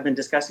that we have been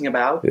discussing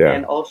about,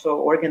 and also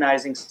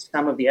organizing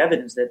some of the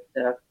evidence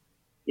that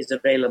is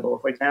available.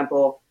 For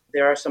example,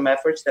 there are some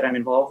efforts that I'm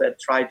involved that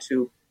try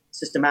to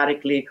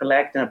systematically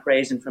collect and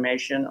appraise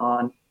information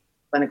on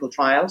clinical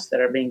trials that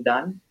are being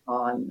done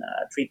on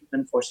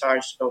treatment for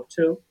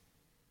SARS-CoV-2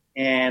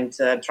 and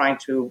trying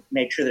to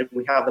make sure that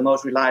we have the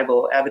most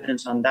reliable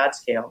evidence on that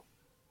scale.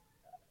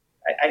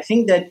 I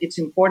think that it's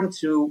important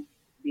to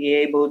be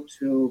able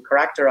to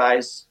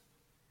characterize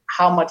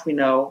how much we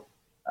know,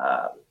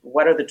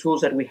 what are the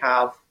tools that we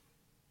have,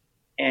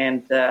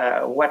 and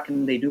what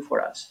can they do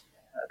for us.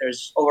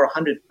 There's over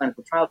 100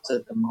 clinical trials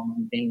at the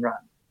moment being run.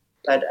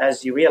 But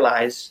as you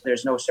realize,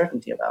 there's no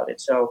certainty about it.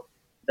 So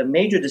the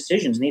major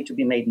decisions need to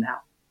be made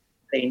now.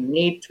 They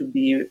need to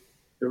be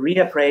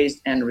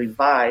reappraised and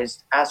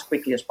revised as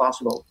quickly as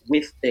possible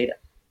with data.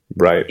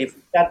 Right. If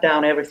we shut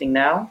down everything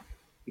now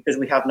because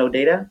we have no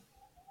data,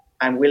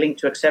 I'm willing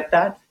to accept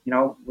that.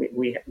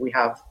 We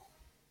have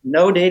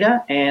no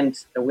data and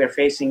we're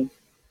facing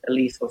a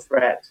lethal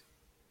threat.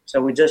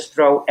 So we just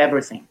throw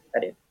everything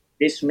at it.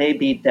 This may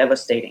be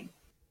devastating.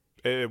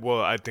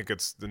 Well, I think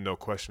it's no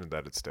question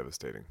that it's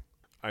devastating.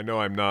 I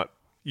know I'm not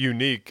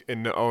unique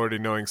in already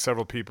knowing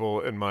several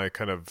people in my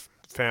kind of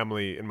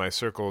family, in my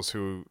circles,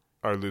 who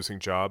are losing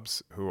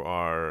jobs, who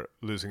are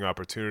losing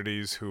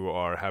opportunities, who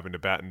are having to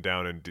batten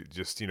down and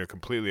just,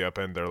 completely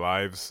upend their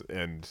lives,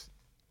 and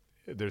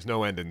there's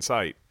no end in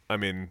sight. I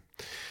mean,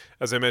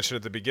 as I mentioned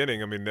at the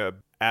beginning,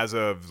 as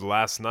of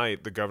last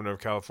night, the governor of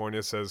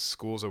California says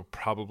schools will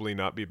probably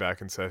not be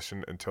back in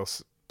session until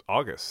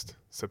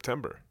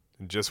September.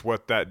 And just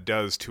what that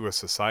does to a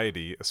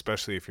society,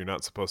 especially if you're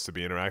not supposed to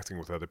be interacting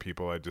with other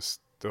people,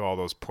 all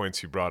those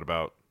points you brought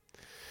about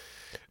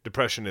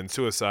depression and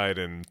suicide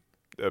and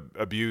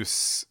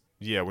abuse,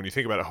 when you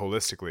think about it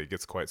holistically, it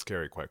gets quite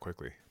scary quite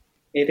quickly.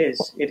 It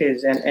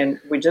is, and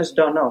we just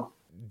don't know.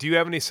 Do you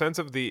have any sense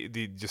of the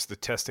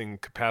testing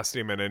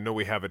capacity? I mean, I know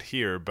we have it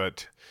here,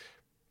 but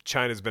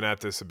China's been at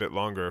this a bit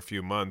longer, a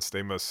few months.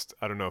 They must,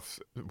 I don't know if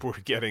we're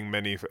getting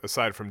many,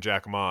 aside from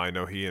Jack Ma, I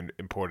know he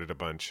imported a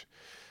bunch.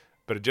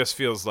 But it just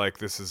feels like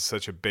this is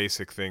such a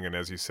basic thing, and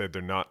as you said,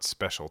 they're not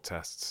special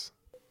tests.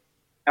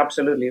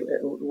 Absolutely.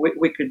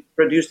 We could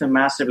produce them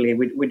massively.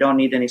 We don't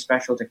need any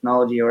special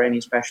technology or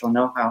any special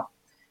know-how.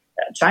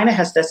 China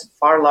has tested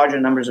far larger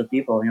numbers of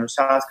people.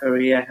 South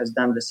Korea has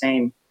done the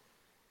same.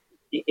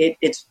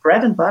 It's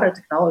bread and butter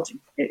technology.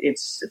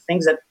 It's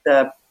things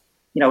that,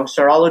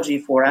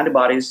 serology for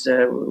antibodies,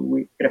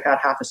 we could have had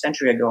half a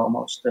century ago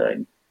almost,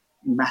 in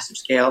massive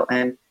scale.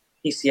 And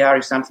PCR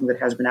is something that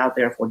has been out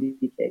there for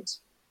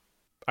decades.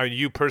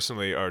 You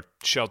personally are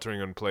sheltering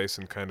in place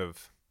and kind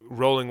of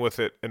rolling with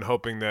it and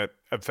hoping that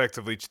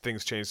effectively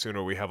things change soon,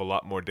 or we have a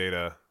lot more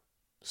data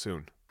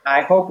soon.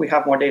 I hope we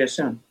have more data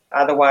soon.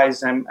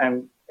 Otherwise,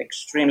 I'm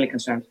extremely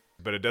concerned.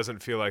 But it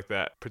doesn't feel like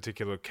that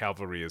particular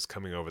cavalry is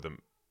coming over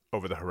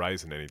the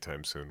horizon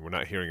anytime soon. We're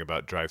not hearing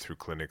about drive-through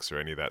clinics or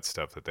any of that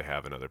stuff that they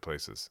have in other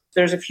places.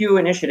 There's a few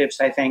initiatives,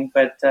 I think,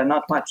 but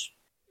not much.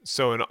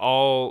 So in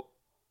all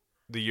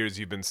the years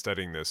you've been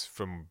studying this,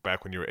 from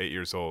back when you were 8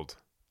 years old,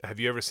 have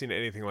you ever seen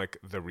anything like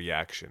the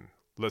reaction?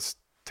 Let's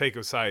take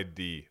aside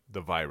the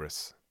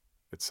virus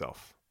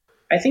itself.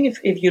 I think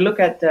if you look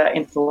at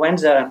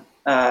influenza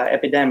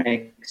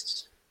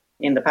epidemics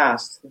in the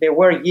past, there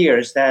were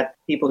years that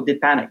people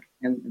did panic,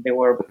 and there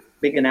were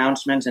big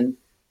announcements and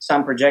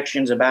some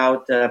projections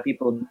about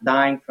people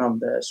dying from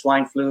the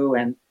swine flu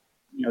and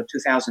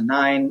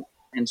 2009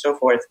 and so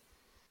forth,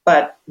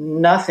 but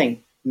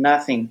nothing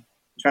in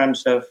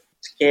terms of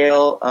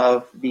scale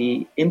of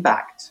the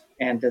impact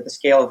and the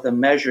scale of the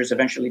measures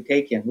eventually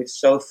taken with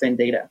so thin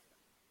data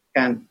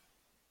can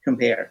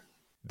compare.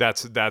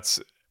 That's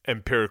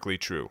empirically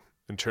true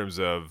in terms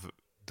of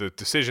the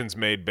decisions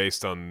made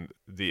based on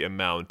the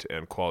amount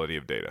and quality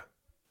of data.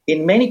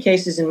 In many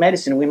cases in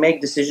medicine, we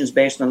make decisions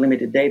based on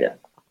limited data.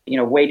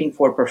 Waiting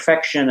for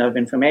perfection of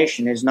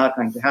information is not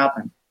going to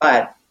happen.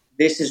 But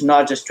this is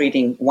not just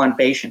treating one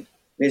patient.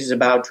 This is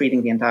about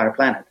treating the entire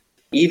planet.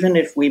 Even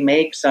if we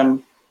make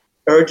some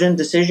urgent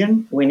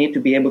decision, we need to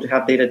be able to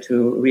have data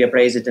to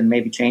reappraise it and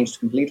maybe change it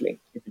completely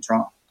if it's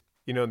wrong.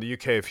 In the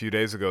UK a few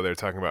days ago, they were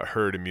talking about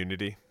herd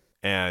immunity,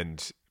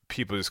 and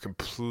people just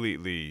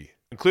completely,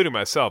 including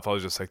myself, I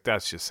was just like,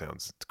 that just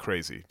sounds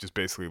crazy. Just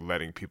basically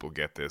letting people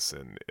get this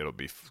and it'll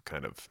be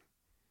kind of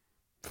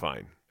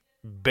fine.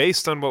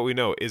 Based on what we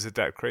know, is it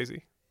that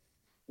crazy?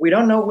 We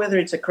don't know whether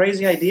it's a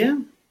crazy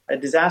idea, a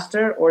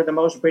disaster, or the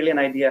most brilliant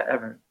idea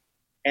ever.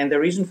 And the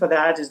reason for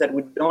that is that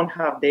we don't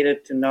have data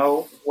to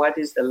know what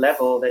is the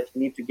level that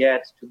you need to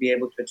get to be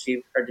able to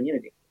achieve herd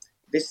immunity.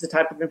 This is the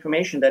type of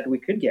information that we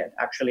could get,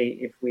 actually,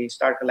 if we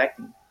start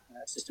collecting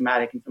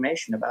systematic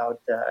information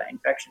about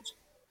infections.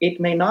 It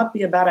may not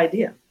be a bad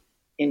idea.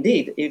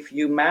 Indeed, if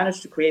you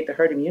manage to create the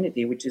herd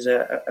immunity, which is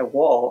a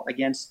wall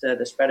against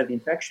the spread of the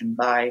infection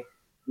by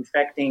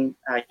infecting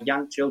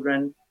young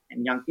children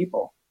and young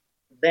people,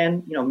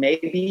 then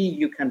maybe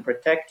you can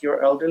protect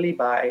your elderly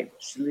by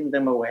shielding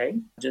them away,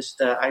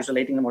 just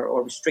isolating them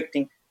or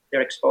restricting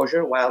their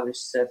exposure while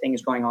this thing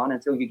is going on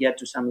until you get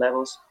to some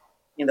levels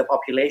in the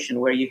population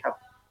where you have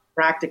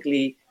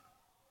practically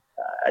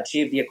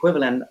achieved the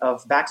equivalent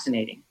of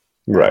vaccinating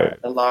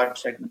a large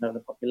segment of the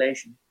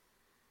population.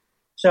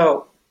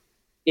 So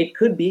it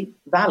could be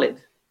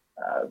valid,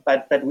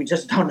 but we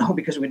just don't know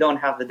because we don't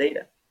have the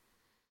data.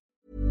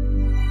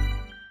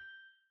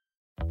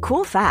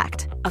 Cool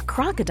fact, a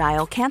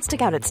crocodile can't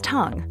stick out its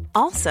tongue.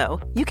 Also,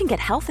 you can get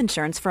health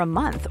insurance for a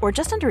month or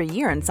just under a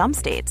year in some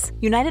states.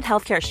 United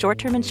Healthcare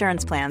short-term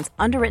insurance plans,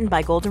 underwritten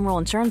by Golden Rule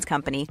Insurance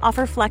Company,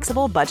 offer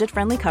flexible,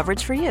 budget-friendly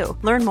coverage for you.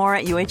 Learn more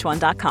at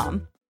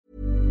uh1.com.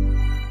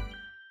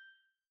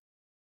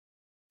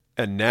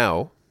 And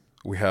now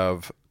we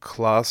have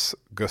Claes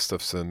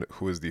Gustafsson,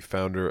 who is the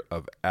founder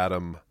of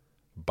Atom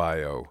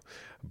Bio,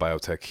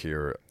 biotech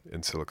here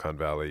in Silicon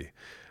Valley,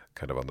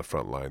 kind of on the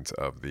front lines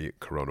of the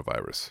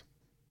coronavirus.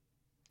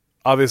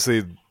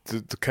 Obviously,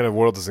 the kind of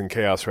world is in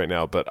chaos right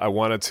now, but I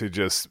wanted to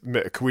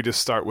can we just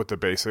start with the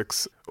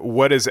basics?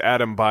 What is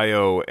Atom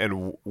Bio,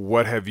 and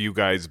what have you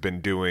guys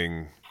been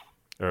doing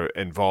or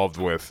involved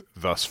with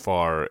thus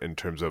far in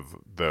terms of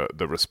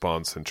the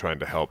response and trying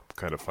to help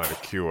kind of find a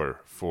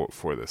cure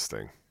for this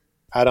thing?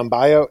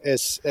 AtomBio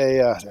is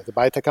a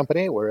biotech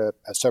company. We're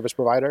a service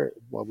provider.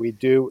 What we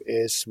do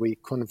is we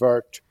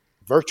convert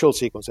virtual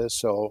sequences,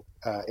 so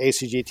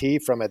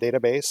ACGT from a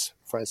database,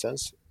 for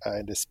instance.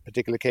 In this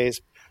particular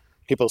case,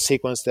 people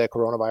sequence the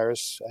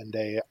coronavirus and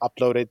they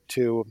upload it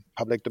to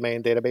public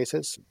domain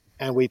databases.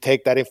 And we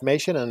take that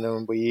information and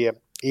then we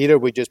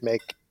just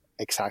make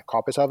exact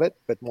copies of it,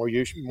 but more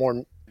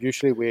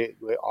usually we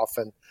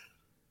often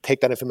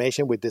take that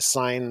information, we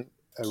design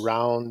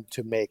around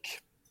to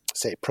make,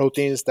 say,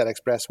 proteins that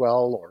express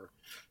well or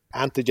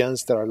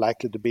antigens that are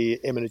likely to be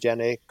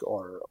immunogenic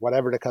or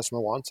whatever the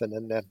customer wants.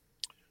 And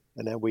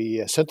then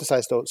we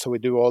synthesize those. So we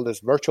do all this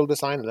virtual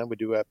design, and then we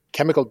do a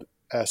chemical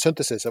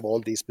synthesis of all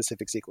these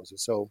specific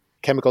sequences. So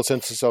chemical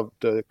synthesis of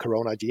the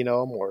corona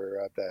genome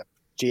or the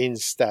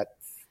genes that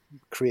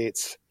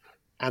creates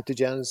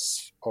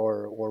antigens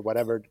or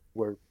whatever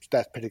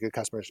that particular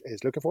customer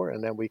is looking for.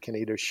 And then we can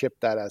either ship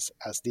that as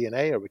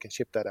DNA, or we can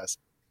ship that as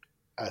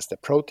the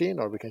protein,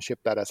 or we can ship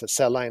that as a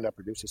cell line that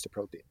produces the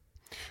protein.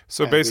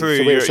 So and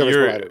basically,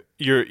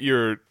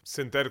 you're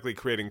synthetically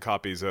creating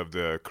copies of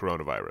the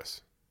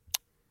coronavirus.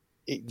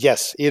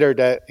 Yes, either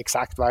the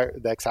exact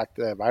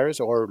virus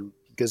or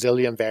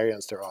gazillion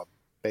variants thereof,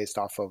 based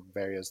off of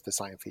various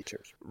design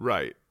features.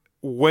 Right.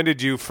 When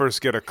did you first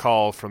get a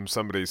call from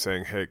somebody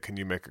saying, "Hey, can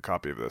you make a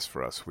copy of this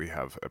for us? We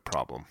have a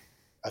problem"?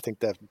 I think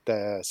that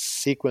the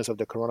sequence of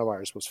the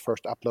coronavirus was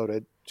first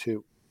uploaded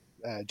to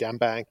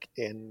GenBank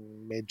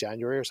in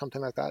mid-January or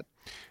something like that.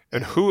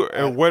 And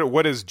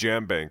what is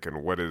GenBank,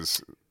 and what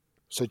is?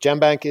 So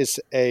GenBank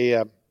is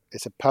a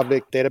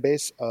public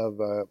database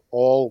of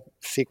all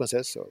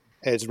sequences. So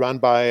it's run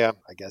by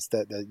I guess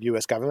the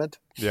U.S. government.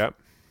 Yeah.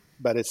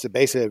 But it's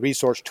basically a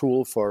resource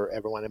tool for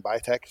everyone in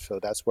biotech. So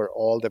that's where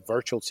all the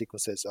virtual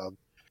sequences of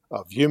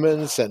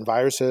humans and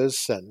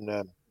viruses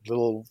and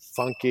little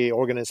funky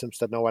organisms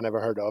that no one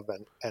ever heard of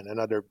and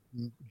another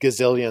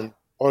gazillion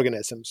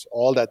organisms,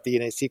 all that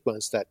DNA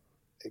sequence that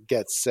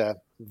gets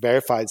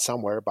verified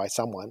somewhere by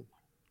someone,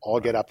 all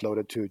get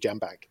uploaded to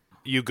GenBank.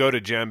 You go to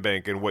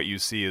GenBank and what you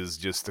see is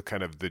just the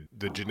kind of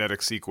the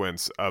genetic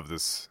sequence of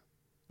this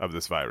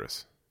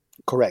virus.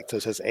 Correct. So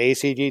it says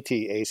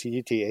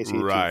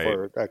ACGT right.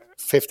 For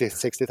 50,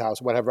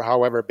 60,000,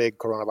 however big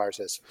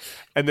coronavirus is.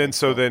 And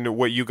then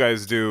what you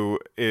guys do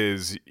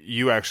is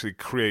you actually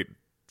create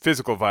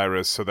physical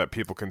virus so that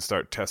people can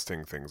start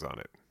testing things on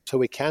it. So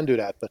we can do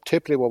that, but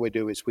typically what we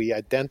do is we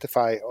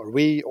identify, or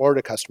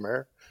the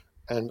customer,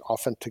 and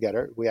often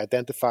together, we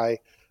identify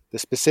the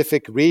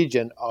specific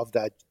region of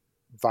that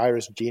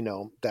virus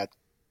genome that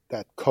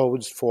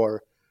codes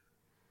for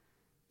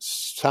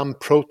some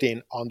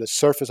protein on the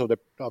surface of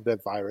the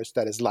virus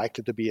that is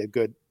likely to be a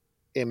good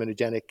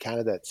immunogenic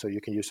candidate, so you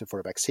can use it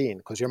for a vaccine,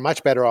 because you're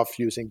much better off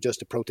using just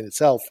the protein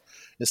itself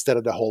instead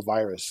of the whole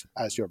virus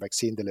as your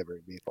vaccine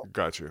delivery vehicle.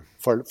 Got you.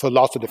 For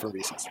lots of different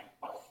reasons.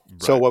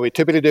 Right. So what we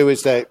typically do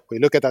is that we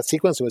look at that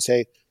sequence and we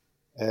say,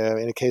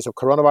 in the case of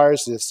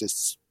coronavirus,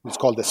 it's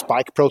called the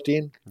spike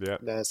protein.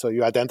 Yeah. So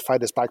you identify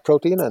the spike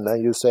protein, and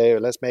then you say,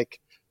 let's make,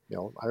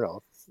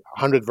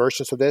 100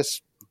 versions of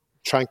this,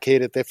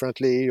 truncate it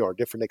differently, or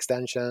different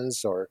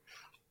extensions, or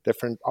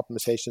different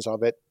optimizations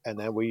of it, and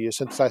then we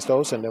synthesize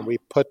those, and then we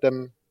put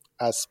them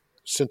as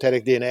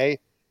synthetic DNA,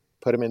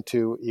 put them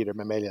into either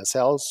mammalian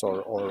cells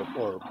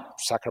or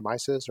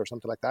Saccharomyces or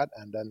something like that,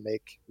 and then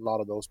make a lot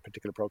of those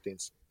particular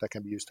proteins that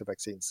can be used to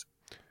vaccines.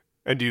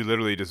 And do you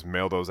literally just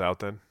mail those out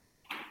then?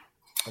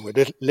 And we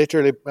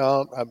literally,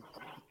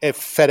 if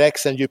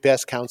FedEx and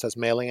UPS counts as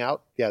mailing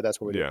out, yeah,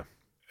 that's what we do. Yeah.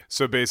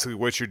 So basically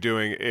what you're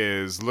doing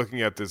is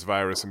looking at this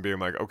virus and being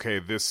like, okay,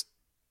 this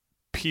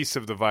piece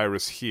of the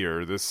virus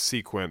here, this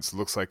sequence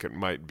looks like it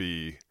might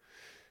be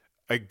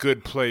a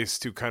good place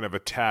to kind of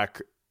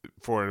attack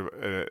for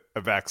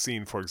a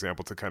vaccine, for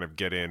example, to kind of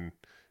get in,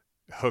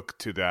 hook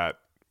to that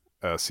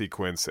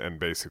sequence and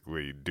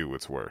basically do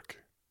its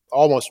work.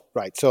 Almost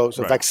right. So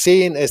right.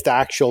 Vaccine is the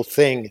actual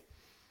thing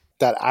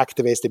that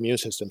activates the immune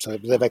system. So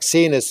the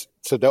vaccine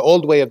so the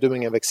old way of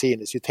doing a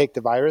vaccine is you take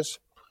the virus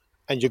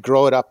and you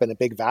grow it up in a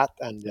big vat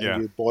and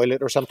you boil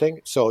it or something.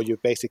 So you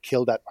basically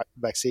kill that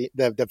vaccine,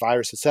 the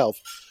virus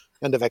itself.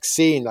 And the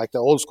vaccine, like the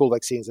old school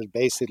vaccines, is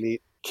basically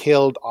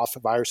killed off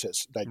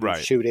viruses that you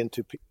shoot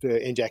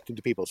inject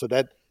into people. So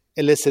that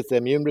elicits the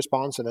immune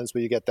response, and then so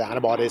you get the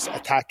antibodies,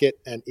 attack it,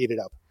 and eat it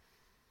up.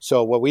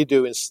 So what we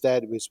do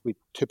instead is we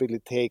typically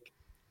take,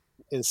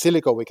 in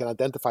silico, we can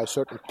identify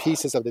certain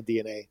pieces of the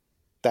DNA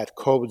that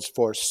codes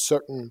for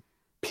certain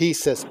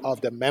pieces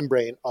of the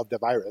membrane of the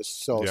virus.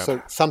 So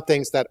some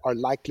things that are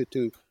likely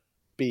to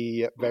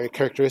be very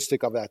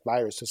characteristic of that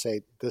virus, to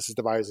say, this is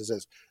the virus,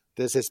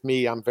 this is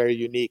me, I'm very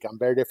unique, I'm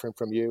very different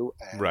from you,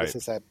 and this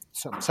is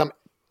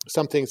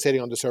something sitting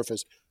on the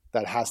surface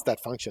that has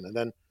that function. And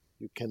then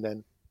you can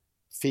then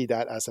feed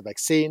that as a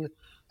vaccine,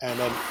 and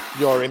then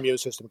your immune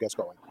system gets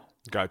going.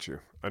 Got you.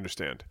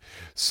 Understand.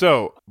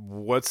 So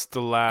what's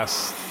the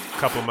last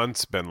couple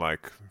months been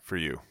like for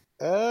you?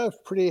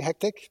 Pretty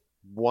hectic.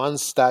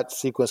 once that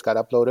sequence got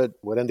uploaded,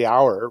 within the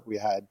hour, we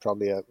had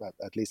probably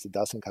at least a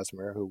dozen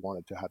customers who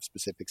wanted to have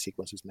specific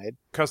sequences made.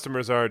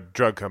 Customers are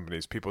drug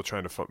companies, people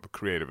trying to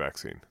create a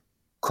vaccine.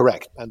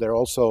 Correct. And there are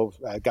also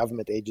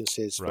government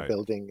agencies for Right.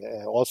 building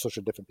all sorts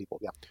of different people.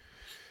 Yeah.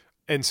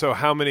 And so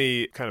how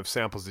many kind of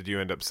samples did you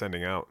end up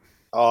sending out?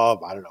 I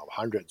don't know,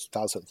 hundreds,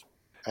 thousands.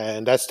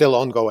 And that's still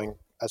ongoing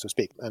as we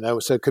speak.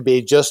 And so it could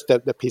be just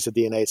the piece of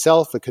DNA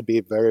itself. It could be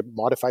very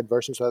modified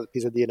versions of that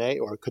piece of DNA,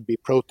 or it could be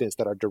proteins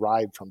that are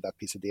derived from that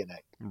piece of DNA.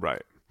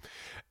 Right.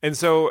 And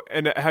so,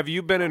 and have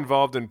you been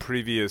involved in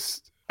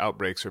previous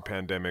outbreaks or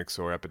pandemics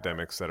or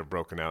epidemics that have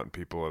broken out and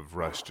people have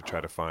rushed to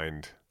try to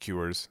find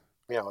cures?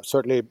 You know,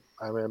 certainly,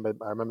 I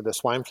remember the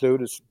swine flu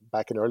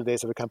back in the early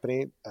days of the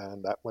company,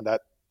 and when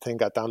that thing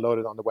got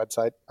downloaded on the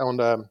website, on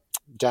the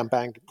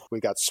GenBank, we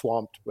got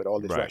swamped with all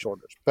these rush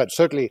orders. But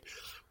certainly,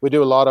 we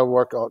do a lot of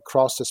work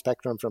across the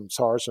spectrum from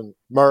SARS and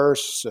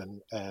MERS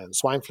and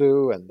swine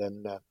flu, and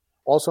then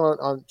also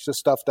on just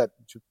stuff that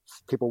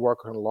people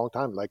work on a long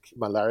time, like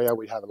malaria.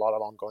 We have a lot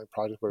of ongoing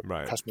projects where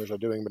customers are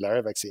doing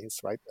malaria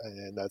vaccines, right?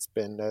 And that's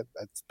been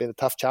a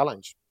tough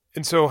challenge.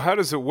 And so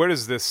where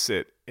does this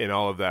sit in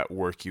all of that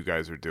work you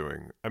guys are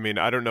doing? I mean,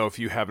 I don't know if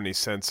you have any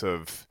sense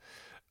of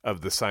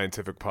the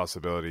scientific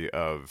possibility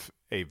of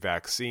a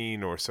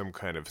vaccine or some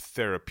kind of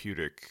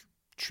therapeutic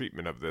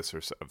treatment of this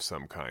or of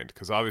some kind.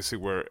 Because obviously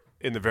we're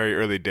in the very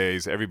early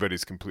days,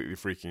 everybody's completely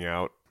freaking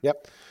out.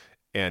 Yep.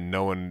 And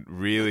no one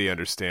really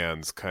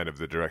understands kind of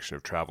the direction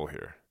of travel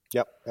here.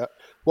 Yep.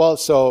 Well,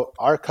 so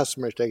our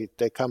customers,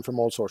 they come from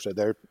all sorts.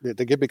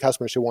 They could be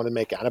customers who want to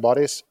make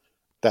antibodies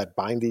that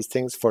bind these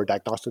things for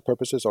diagnostic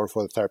purposes or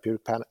for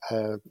therapeutic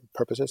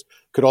purposes.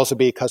 Could also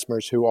be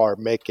customers who are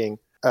making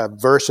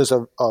versions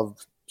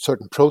of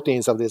certain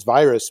proteins of this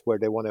virus where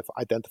they want to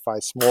identify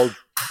small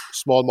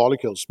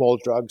molecules, small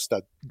drugs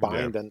that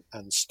bind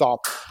and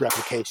stop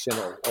replication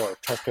or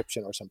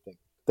transcription or something.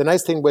 The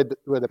nice thing with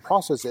the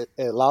process, it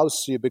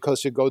allows you,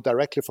 because you go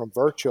directly from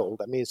virtual,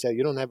 that means that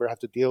you don't ever have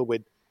to deal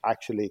with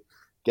actually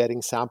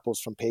getting samples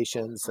from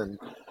patients and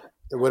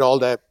with all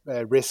the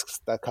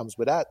risks that comes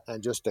with that,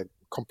 and just the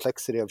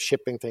complexity of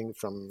shipping things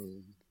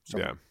from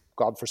some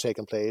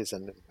godforsaken place,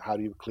 and how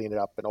do you clean it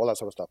up and all that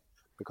sort of stuff.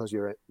 Because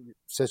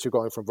since you're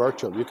going from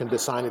virtual, you can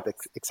design it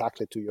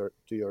exactly to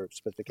your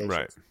specifications.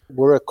 Right.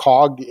 We're a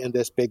cog in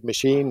this big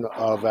machine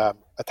of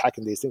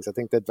attacking these things. I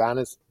think the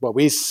advantage, what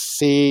we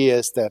see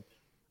is the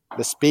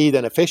speed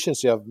and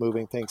efficiency of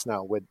moving things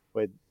now with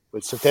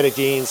synthetic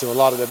genes and a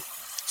lot of the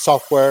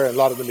software and a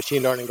lot of the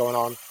machine learning going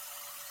on.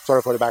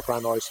 Sorry for the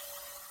background noise.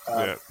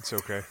 It's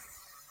okay.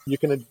 You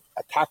can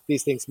attack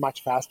these things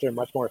much faster and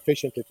much more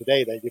efficiently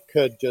today than you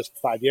could just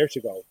 5 years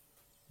ago.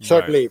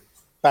 Certainly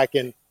back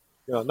in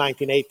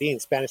 1918,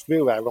 Spanish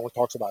flu, everyone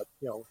talks about,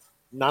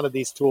 none of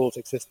these tools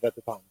existed at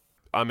the time.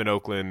 I'm in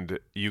Oakland.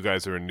 You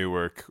guys are in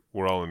Newark.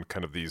 We're all in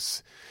kind of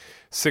these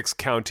 6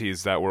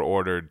 counties that were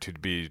ordered to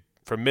be,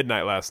 from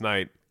midnight last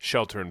night,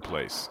 shelter in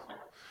place.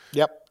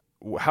 Yep.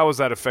 How has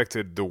that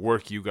affected the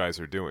work you guys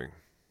are doing?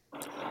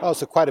 Oh,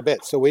 so quite a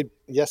bit. So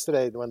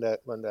yesterday when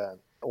the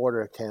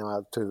order came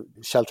out to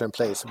shelter in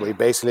place, we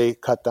basically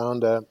cut down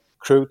the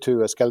crew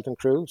to a skeleton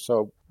crew.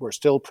 So we're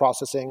still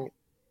processing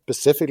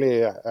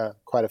specifically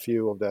quite a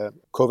few of the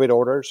COVID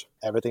orders.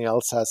 Everything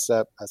else has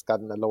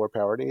gotten a lower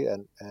priority,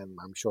 and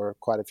I'm sure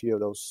quite a few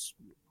of those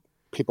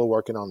people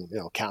working on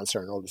cancer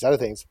and all these other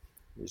things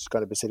is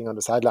going to be sitting on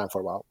the sideline for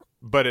a while.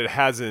 But it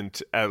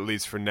hasn't, at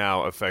least for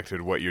now,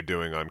 affected what you're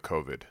doing on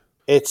COVID.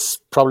 It's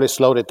probably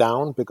slowed it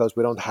down because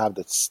we don't have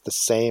the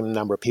same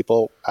number of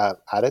people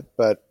at it,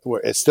 but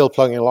it's still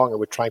plugging along, and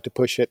we're trying to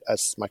push it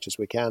as much as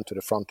we can to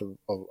the front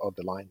of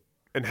the line.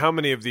 And how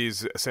many of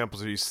these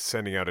samples are you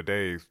sending out a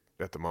day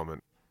at the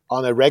moment?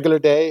 On a regular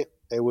day,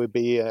 it would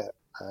be in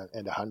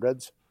the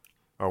hundreds.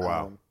 Oh,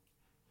 wow.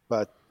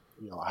 But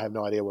I have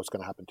no idea what's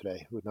going to happen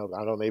today.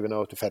 I don't even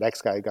know if the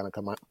FedEx guy is going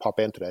to pop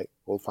in today.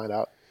 We'll find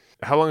out.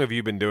 How long have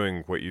you been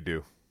doing what you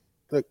do?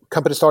 The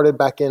company started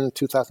back in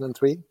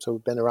 2003, so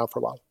we've been around for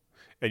a while.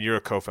 And you're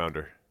a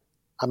co-founder?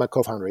 I'm a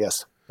co-founder,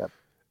 yes. Yep.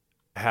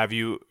 Have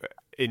you,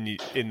 in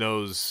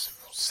those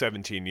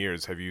 17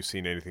 years, have you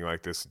seen anything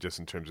like this just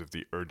in terms of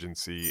the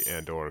urgency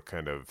and or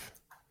kind of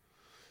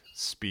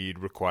speed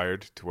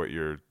required to what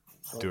you're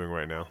doing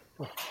right now?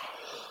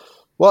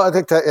 Well, I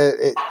think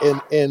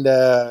that in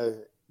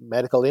the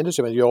medical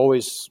industry,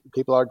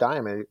 people are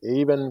dying. I mean,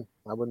 even,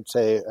 I wouldn't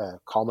say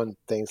common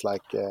things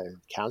like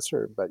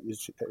cancer, but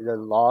a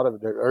lot of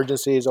the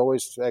urgency is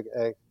always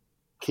a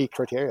key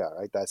criteria,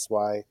 right? That's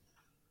why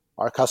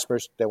our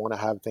customers, they want to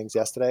have things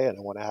yesterday and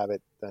they want to have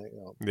it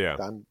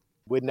done.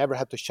 We'd never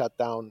have to shut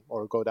down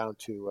or go down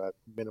to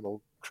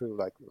minimal crew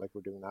like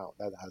we're doing now.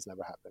 That has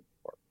never happened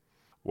before.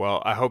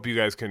 Well, I hope you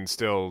guys can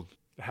still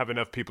have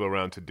enough people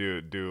around to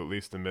do at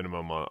least the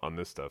minimum on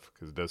this stuff,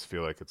 because it does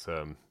feel like it's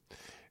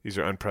these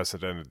are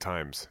unprecedented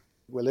times.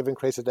 We're living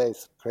crazy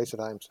days, crazy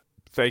times.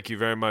 Thank you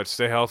very much.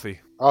 Stay healthy.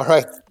 All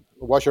right.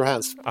 Wash your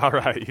hands. All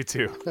right. You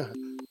too.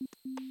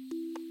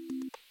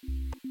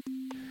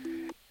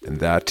 And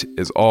that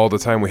is all the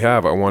time we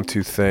have. I want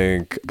to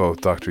thank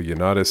both Dr.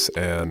 Ioannidis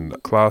and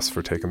Klaas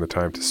for taking the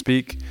time to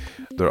speak.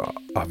 They're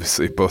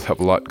obviously both have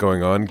a lot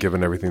going on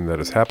given everything that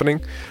is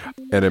happening.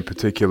 And in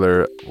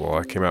particular, well,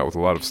 I came out with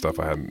a lot of stuff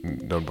I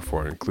hadn't known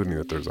before, including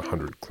that there's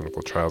 100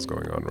 clinical trials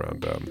going on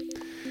around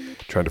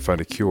trying to find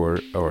a cure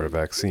or a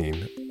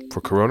vaccine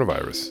for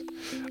coronavirus,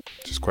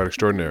 which is quite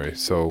extraordinary.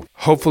 So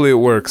hopefully it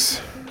works,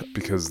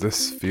 because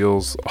this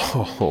feels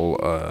all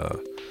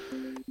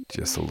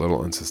just a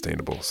little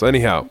unsustainable. So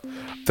anyhow,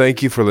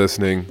 thank you for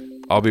listening.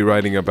 I'll be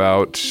writing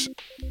about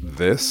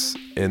this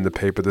in the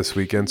paper this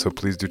weekend, so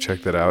please do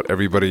check that out.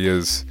 Everybody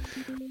is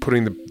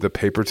putting the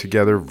paper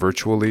together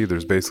virtually.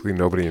 There's basically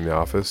nobody in the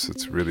office.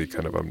 It's really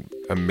kind of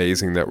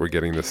amazing that we're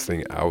getting this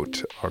thing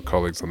out. Our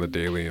colleagues on the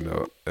daily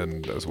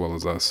and as well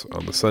as us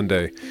on the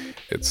Sunday.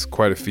 It's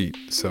quite a feat.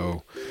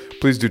 So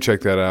please do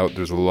check that out.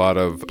 There's a lot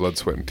of blood,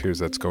 sweat, and tears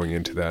that's going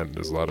into that. And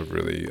there's a lot of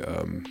really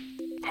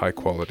high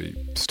quality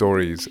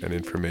stories and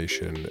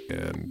information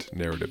and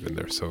narrative in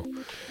there. So,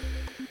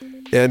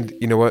 and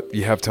you know what?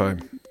 You have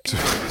time.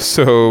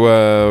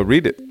 So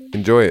read it,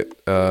 enjoy it,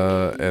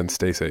 and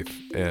stay safe.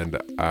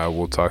 And I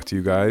will talk to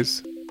you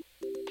guys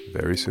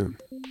very soon.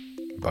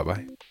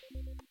 Bye-bye.